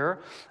unintentional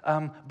error,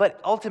 but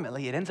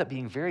ultimately it ends up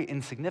being very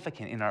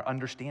insignificant in our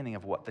understanding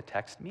of what the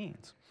text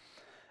means.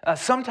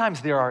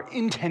 Sometimes there are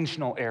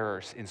intentional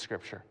errors in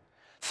Scripture.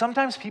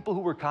 Sometimes people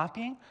who were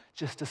copying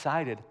just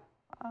decided,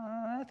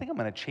 I think I'm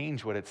going to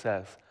change what it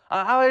says.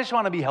 I just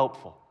want to be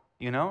helpful,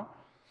 you know?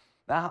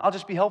 I'll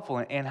just be helpful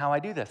in how I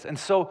do this. And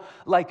so,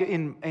 like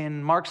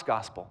in Mark's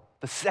gospel,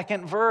 the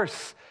second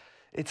verse,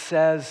 it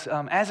says,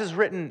 as is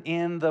written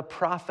in the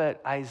prophet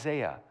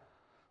Isaiah.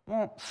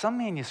 Well, some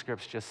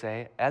manuscripts just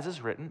say, as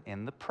is written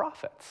in the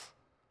prophets.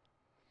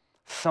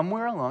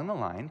 Somewhere along the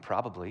line,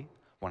 probably,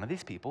 one of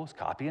these people is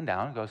copying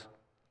down and goes,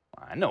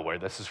 I know where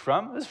this is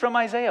from. This is from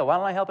Isaiah. Why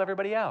don't I help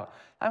everybody out?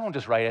 I won't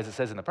just write as it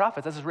says in the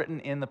prophets. This is written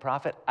in the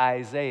prophet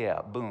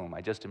Isaiah. Boom,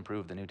 I just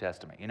improved the New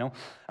Testament, you know?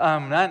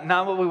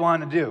 Not what we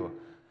want to do.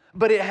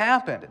 But it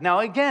happened. Now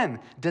again,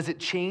 does it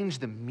change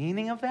the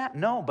meaning of that?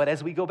 No, but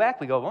as we go back,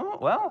 we go, oh,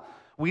 well,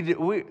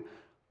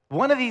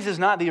 one of these is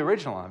not the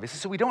original, obviously,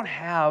 so we don't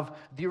have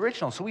the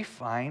original. So we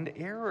find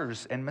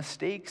errors and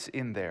mistakes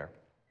in there.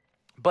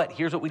 But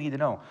here's what we need to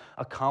know.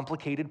 A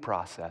complicated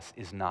process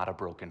is not a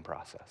broken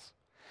process.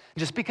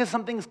 Just because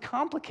something's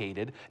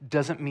complicated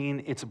doesn't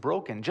mean it's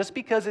broken. Just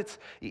because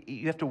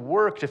you have to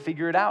work to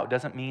figure it out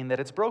doesn't mean that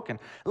it's broken.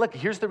 Look,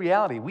 here's the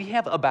reality. We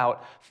have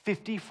about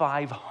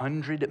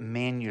 5,500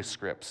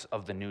 manuscripts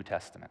of the New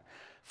Testament.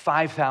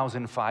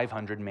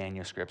 5,500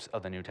 manuscripts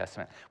of the New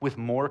Testament, with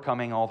more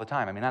coming all the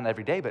time. I mean, not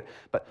every day,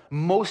 but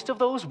most of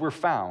those were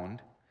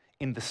found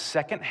in the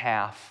second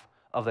half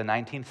of the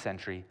 19th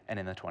century and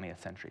in the 20th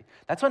century.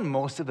 That's when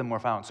most of them were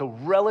found, so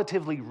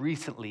relatively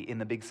recently in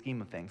the big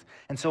scheme of things.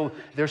 And so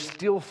they're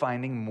still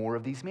finding more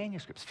of these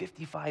manuscripts,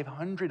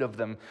 5,500 of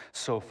them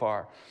so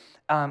far.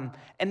 And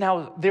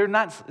now, it's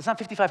not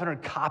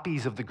 5,500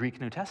 copies of the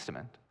Greek New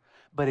Testament,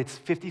 but it's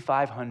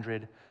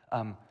 5,500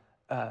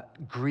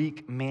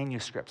 Greek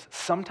manuscripts.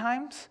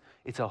 Sometimes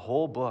it's a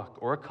whole book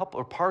or a couple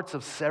or parts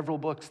of several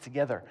books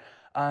together.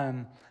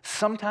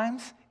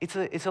 Sometimes it's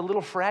a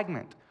little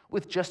fragment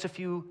with just a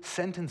few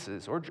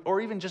sentences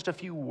or even just a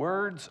few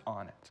words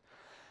on it.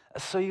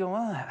 So you go,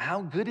 well,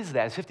 how good is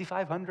that? Is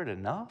 5,500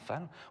 enough?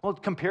 Well,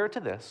 compare it to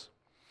this.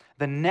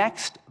 The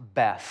next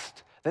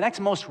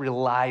most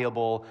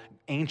reliable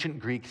ancient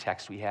Greek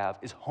text we have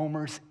is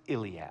Homer's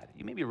Iliad.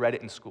 You maybe read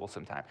it in school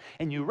sometime.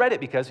 And you read it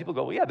because people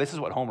go, well, yeah, this is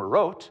what Homer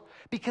wrote,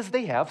 because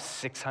they have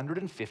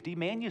 650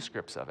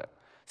 manuscripts of it.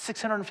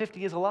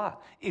 650 is a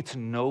lot. It's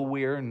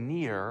nowhere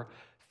near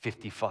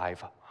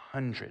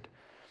 5,500.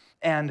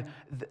 And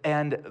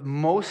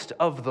most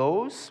of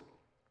those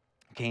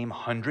came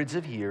hundreds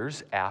of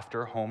years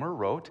after Homer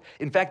wrote.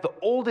 In fact, the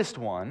oldest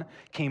one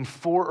came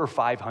 400 or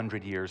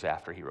 500 years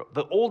after he wrote.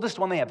 The oldest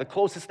one they have, the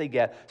closest they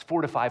get, is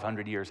 400 to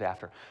 500 years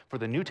after. For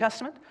the New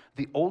Testament,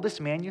 the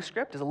oldest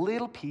manuscript is a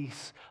little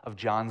piece of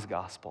John's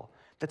Gospel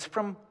that's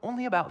from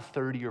only about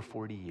 30 or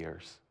 40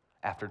 years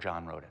after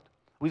John wrote it.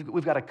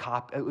 We've got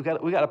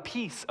a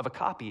piece of a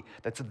copy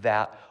that's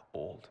that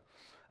old.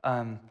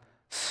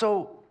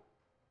 So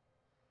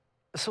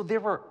there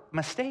were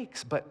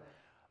mistakes, but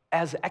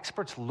as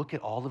experts look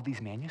at all of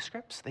these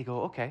manuscripts, they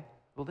go, okay,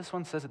 well, this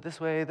one says it this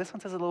way, this one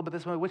says it a little bit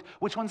this way,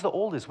 which one's the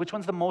oldest, which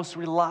one's the most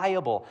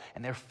reliable?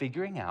 And they're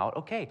figuring out,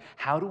 okay,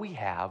 how do we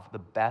have the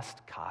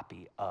best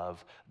copy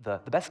of the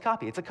best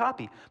copy? It's a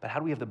copy, but how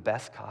do we have the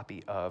best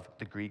copy of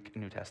the Greek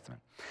New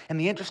Testament? And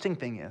the interesting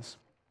thing is,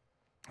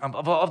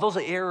 of those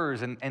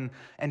errors and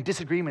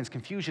disagreements,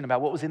 confusion about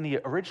what was in the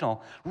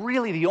original,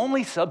 really the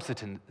only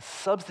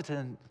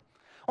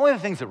only the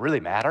things that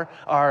really matter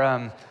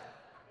are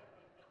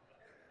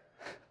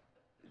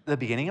the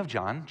beginning of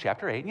John,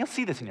 chapter 8. And you'll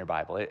see this in your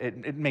Bible.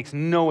 It makes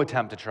no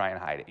attempt to try and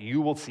hide it.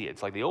 You will see it.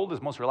 It's like the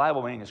oldest, most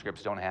reliable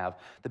manuscripts don't have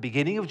the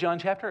beginning of John,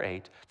 chapter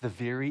 8, the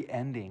very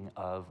ending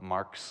of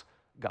Mark's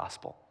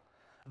gospel.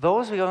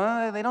 Those, we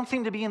go, they don't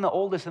seem to be in the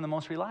oldest and the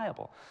most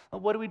reliable. Well,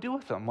 what do we do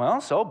with them?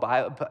 Well, so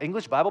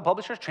English Bible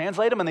publishers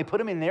translate them and they put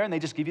them in there and they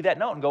just give you that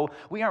note and go,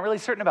 we aren't really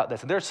certain about this.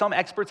 And there are some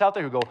experts out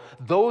there who go,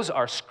 those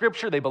are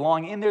scripture, they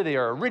belong in there, they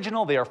are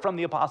original, they are from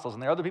the apostles.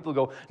 And there are other people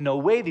who go, no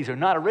way, these are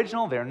not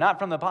original, they're not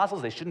from the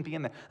apostles, they shouldn't be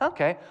in there.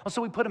 Okay, well,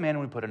 so we put them in and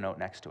we put a note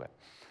next to it.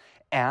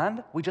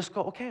 And we just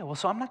go, okay, well,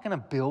 so I'm not going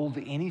to build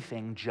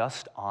anything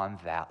just on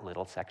that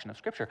little section of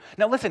scripture.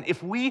 Now listen,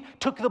 if we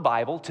took the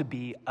Bible to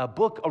be a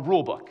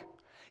rule book,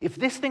 if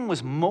this thing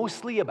was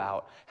mostly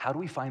about how do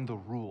we find the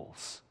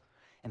rules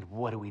and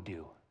what do we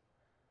do,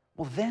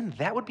 well, then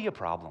that would be a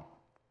problem.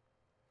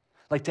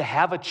 Like to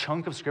have a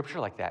chunk of scripture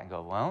like that and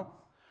go, well,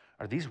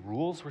 are these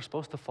rules we're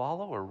supposed to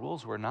follow or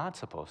rules we're not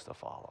supposed to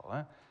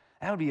follow?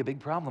 That would be a big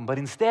problem. But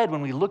instead,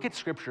 when we look at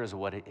scripture as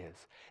what it is,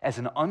 as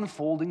an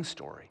unfolding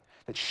story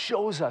that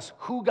shows us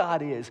who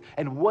God is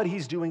and what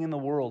he's doing in the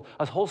world,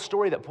 a whole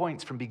story that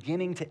points from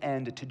beginning to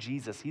end to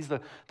Jesus. He's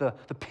the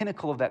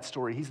pinnacle of that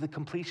story. He's the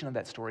completion of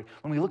that story.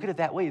 When we look at it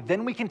that way,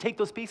 then we can take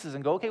those pieces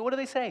and go, okay, what do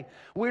they say?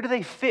 Where do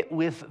they fit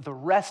with the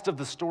rest of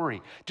the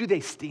story? Do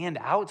they stand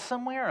out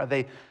somewhere? Are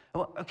they,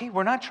 well, okay,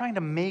 we're not trying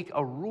to make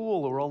a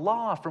rule or a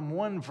law from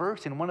one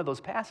verse in one of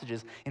those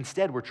passages.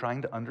 Instead, we're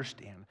trying to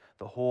understand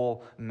the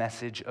whole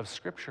message of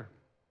Scripture.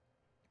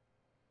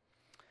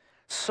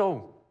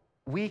 So,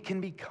 we can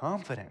be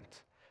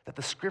confident that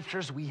the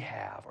scriptures we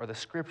have are the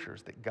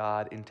scriptures that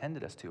God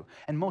intended us to.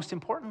 And most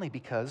importantly,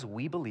 because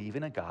we believe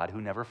in a God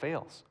who never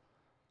fails.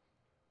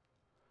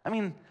 I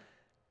mean,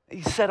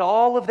 you set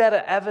all of that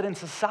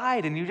evidence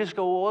aside and you just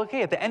go, well,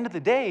 okay, at the end of the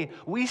day,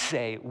 we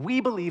say we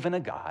believe in a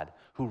God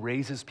who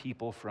raises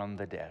people from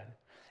the dead.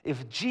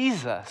 If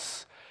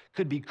Jesus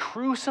could be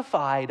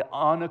crucified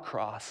on a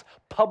cross,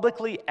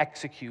 publicly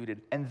executed,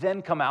 and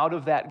then come out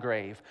of that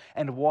grave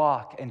and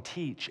walk and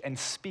teach and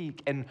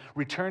speak and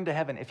return to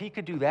heaven, if he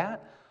could do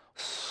that,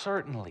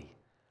 certainly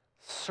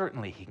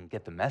he can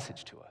get the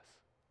message to us.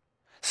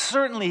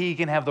 Certainly he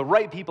can have the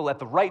right people at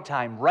the right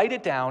time write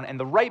it down and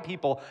the right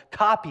people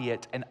copy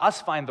it and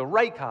us find the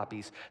right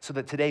copies so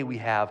that today we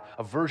have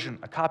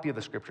a copy of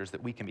the scriptures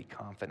that we can be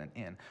confident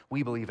in.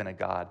 We believe in a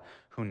God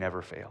who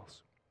never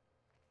fails.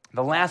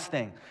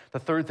 The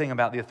third thing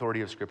about the authority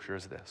of Scripture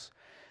is this.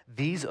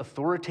 These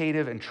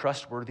authoritative and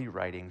trustworthy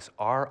writings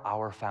are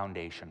our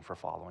foundation for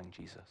following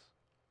Jesus.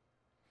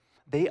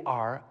 They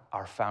are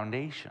our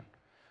foundation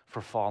for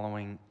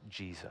following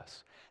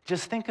Jesus.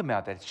 Just think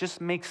about that. It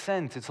just makes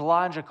sense. It's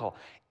logical.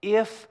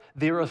 If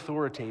they're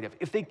authoritative,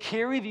 if they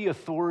carry the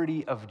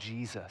authority of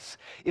Jesus,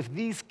 if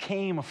these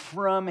came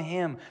from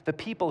him, the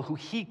people who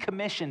he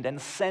commissioned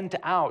and sent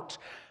out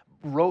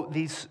wrote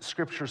these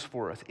scriptures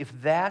for us, if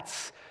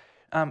that's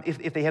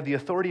if they have the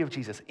authority of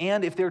Jesus,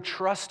 and if they're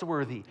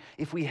trustworthy,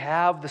 if we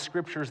have the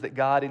scriptures that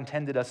God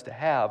intended us to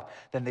have,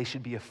 then they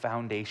should be a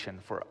foundation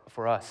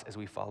for us as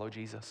we follow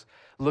Jesus.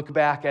 Look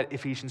back at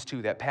Ephesians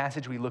 2, that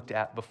passage we looked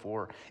at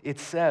before. It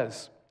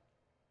says,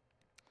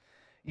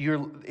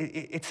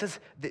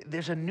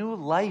 there's a new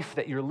life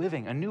that you're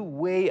living, a new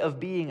way of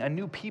being, a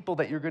new people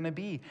that you're going to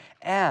be,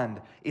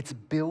 and it's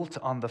built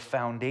on the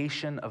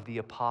foundation of the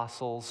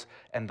apostles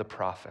and the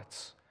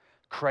prophets.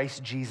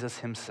 Christ Jesus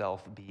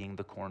himself being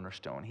the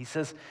cornerstone. He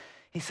says,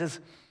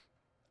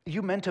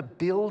 you meant to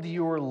build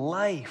your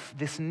life,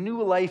 this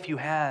new life you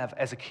have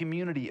as a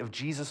community of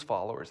Jesus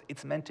followers.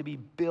 It's meant to be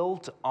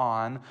built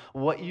on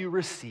what you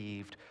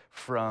received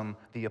from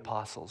the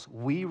apostles.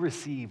 We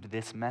received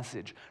this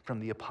message from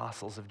the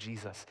apostles of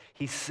Jesus.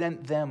 He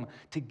sent them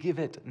to give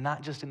it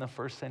not just in the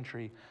first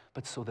century,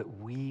 but so that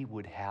we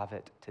would have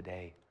it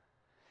today.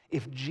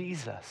 If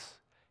Jesus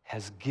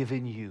has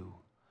given you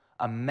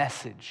a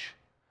message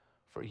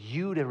for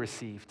you to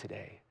receive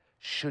today,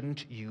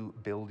 shouldn't you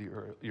build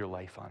your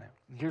life on it?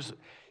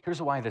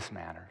 Here's why this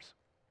matters.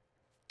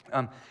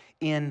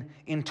 In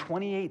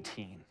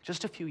 2018,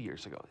 just a few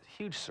years ago,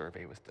 a huge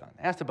survey was done.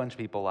 Asked a bunch of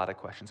people a lot of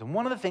questions. And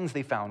one of the things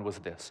they found was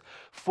this.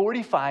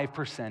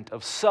 45%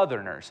 of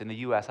Southerners in the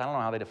U.S., I don't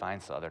know how they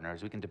define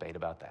Southerners. We can debate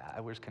about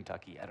that. Where's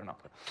Kentucky? I don't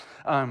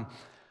know.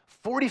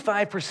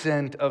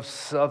 45% of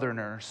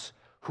Southerners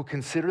who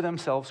consider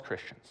themselves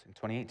Christians in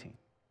 2018,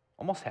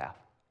 almost half,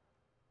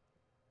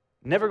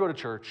 never go to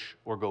church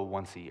or go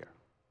once a year,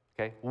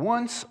 okay?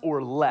 Once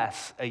or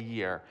less a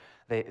year,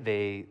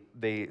 they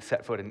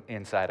set foot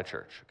inside a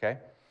church, okay?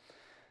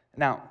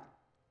 Now,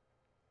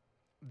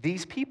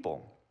 these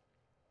people,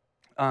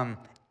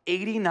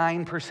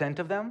 89%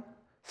 of them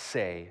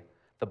say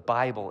the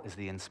Bible is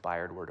the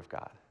inspired word of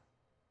God.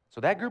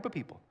 So that group of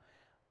people,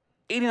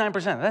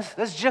 89%,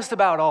 that's just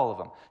about all of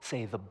them,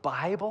 say the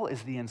Bible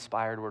is the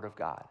inspired word of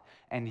God.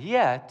 And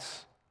yet,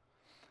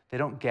 they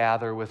don't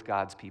gather with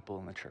God's people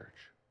in the church.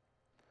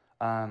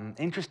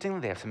 Interestingly,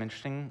 they have some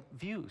interesting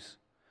views.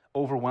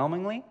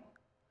 Overwhelmingly,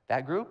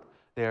 that group,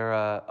 they're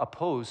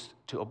opposed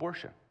to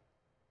abortion.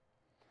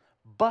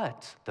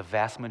 But the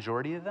vast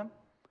majority of them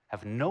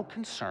have no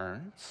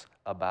concerns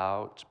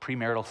about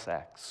premarital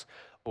sex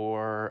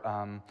or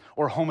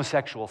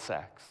homosexual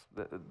sex.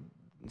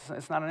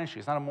 It's not an issue.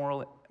 It's not a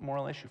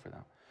moral issue for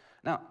them.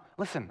 Now,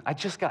 listen, I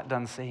just got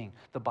done saying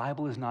the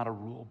Bible is not a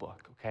rule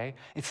book, okay?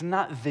 It's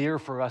not there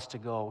for us to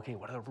go, okay,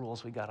 what are the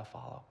rules we got to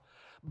follow?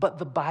 But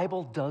the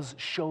Bible does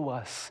show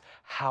us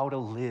how to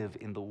live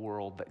in the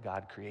world that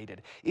God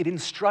created. It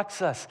instructs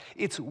us.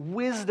 It's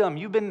wisdom.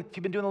 If you've been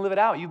doing the Live It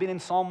Out, you've been in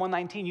Psalm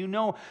 119. You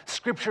know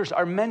scriptures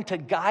are meant to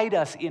guide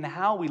us in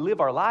how we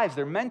live our lives.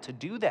 They're meant to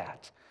do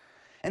that.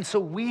 And so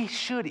we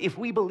should, if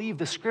we believe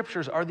the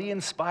scriptures are the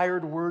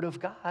inspired word of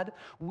God,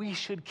 we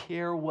should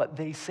care what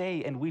they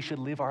say and we should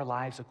live our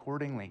lives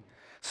accordingly.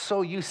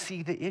 So you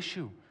see the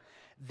issue.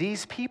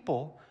 These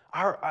people,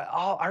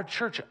 our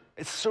church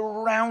is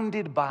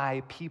surrounded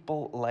by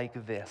people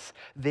like this.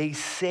 They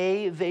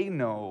say they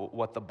know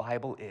what the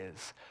Bible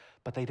is,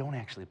 but they don't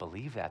actually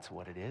believe that's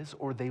what it is,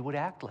 or they would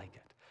act like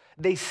it.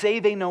 They say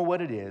they know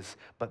what it is,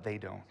 but they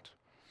don't.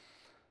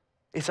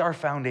 It's our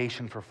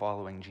foundation for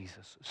following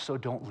Jesus, so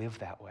don't live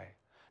that way.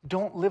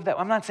 Don't live that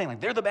way. I'm not saying like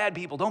they're the bad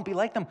people, don't be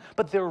like them,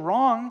 but they're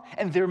wrong,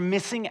 and they're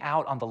missing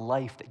out on the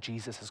life that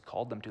Jesus has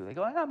called them to. They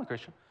go, I'm a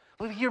Christian.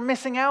 Well, you're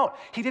missing out.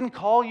 He didn't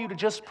call you to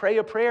just pray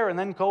a prayer and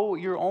then go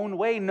your own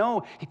way.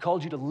 No, he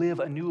called you to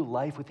live a new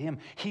life with him.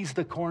 He's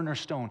the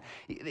cornerstone.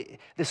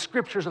 The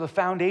scriptures are the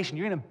foundation.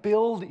 You're going to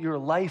build your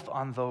life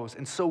on those.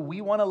 And so we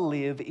want to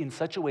live in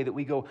such a way that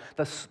we go,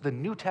 the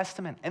New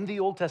Testament and the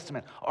Old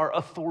Testament are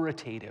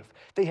authoritative.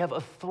 They have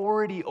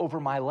authority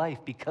over my life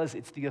because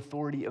it's the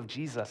authority of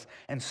Jesus.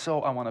 And so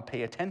I want to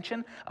pay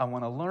attention. I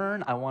want to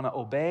learn. I want to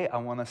obey. I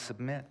want to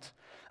submit.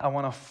 I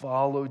want to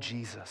follow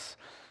Jesus.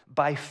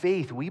 By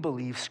faith, we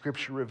believe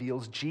Scripture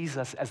reveals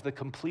Jesus as the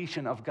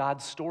completion of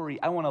God's story.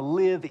 I want to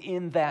live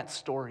in that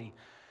story,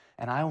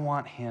 and I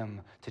want him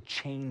to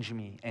change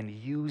me and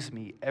use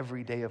me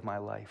every day of my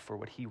life for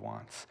what he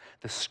wants.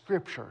 The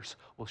Scriptures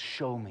will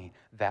show me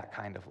that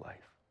kind of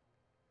life.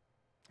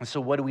 And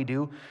so what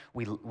do?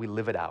 We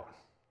live it out.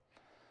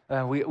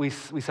 We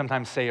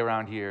sometimes say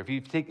around here,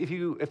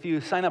 if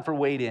you sign up for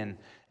Wade In,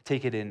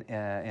 take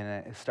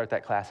it start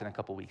that class in a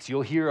couple weeks,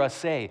 you'll hear us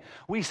say,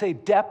 we say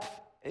depth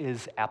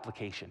is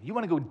application. You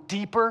want to go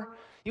deeper?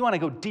 You want to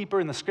go deeper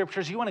in the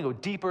scriptures? You want to go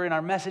deeper in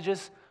our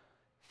messages?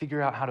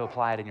 Figure out how to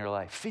apply it in your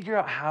life. Figure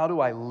out, how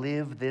do I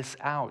live this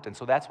out? And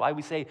so that's why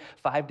we say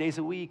 5 days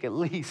a week at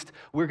least,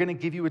 we're going to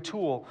give you a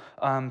tool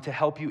to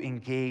help you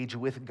engage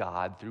with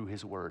God through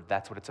his word.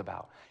 That's what it's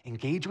about.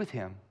 Engage with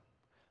him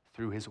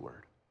through his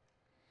word.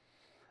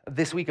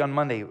 This week on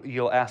Monday,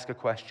 you'll ask a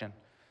question.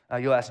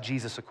 you'll ask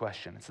Jesus a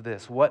question. It's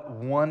this: what's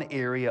one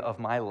area of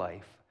my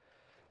life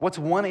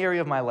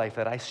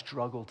that I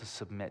struggle to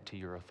submit to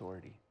your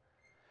authority?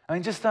 I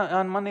mean, just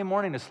on Monday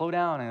morning to slow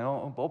down and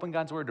open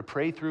God's Word, to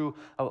pray through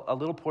a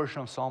little portion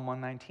of Psalm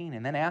 119,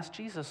 and then ask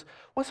Jesus,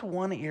 what's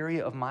one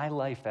area of my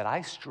life that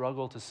I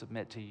struggle to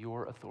submit to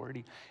your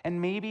authority?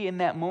 And maybe in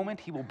that moment,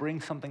 he will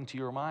bring something to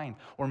your mind,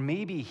 or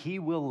maybe he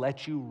will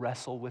let you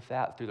wrestle with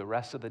that through the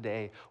rest of the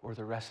day or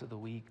the rest of the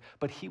week.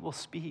 But he will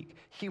speak,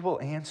 he will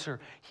answer,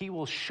 he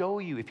will show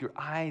you if your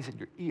eyes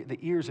and the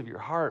ears of your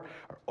heart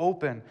are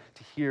open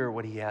to hear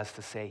what he has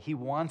to say. He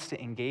wants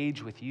to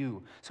engage with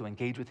you, so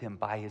engage with him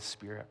by his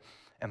Spirit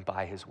and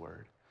by his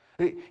word.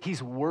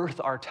 He's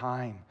worth our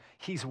time.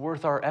 He's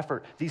worth our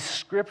effort. These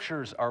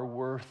scriptures are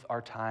worth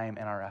our time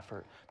and our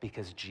effort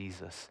because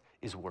Jesus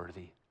is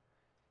worthy.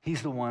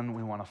 He's the one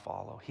we want to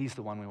follow. He's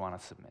the one we want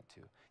to submit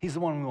to. He's the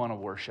one we want to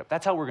worship.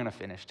 That's how we're going to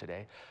finish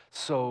today.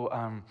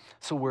 So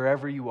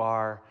wherever you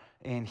are,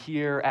 in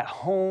here, at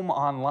home,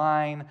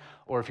 online,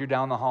 or if you're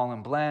down the hall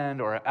in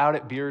Blend or out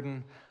at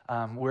Bearden,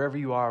 wherever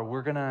you are,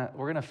 we're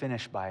gonna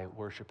finish by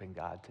worshiping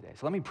God today.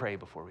 So let me pray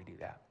before we do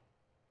that.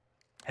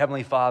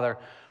 Heavenly Father,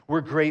 we're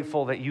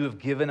grateful that you have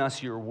given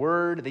us your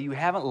word, that you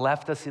haven't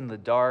left us in the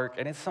dark.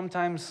 And it's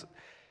sometimes,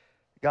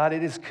 God,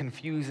 it is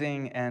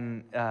confusing,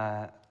 and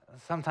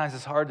sometimes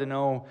it's hard to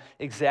know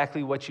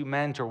exactly what you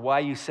meant or why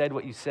you said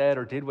what you said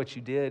or did what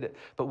you did.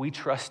 But we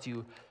trust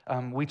you.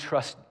 We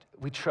trust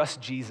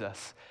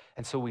Jesus.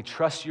 And so we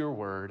trust your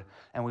word,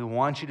 and we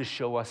want you to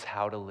show us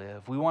how to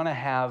live. We want to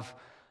have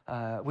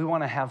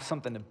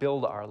something to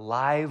build our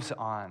lives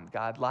on,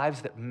 God,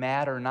 lives that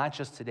matter not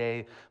just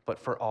today, but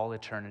for all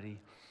eternity.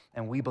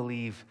 And we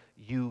believe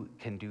you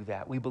can do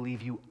that. We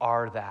believe you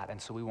are that.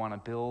 And so we want to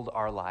build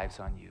our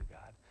lives on you,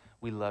 God.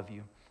 We love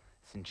you.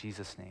 It's in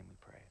Jesus' name we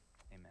pray.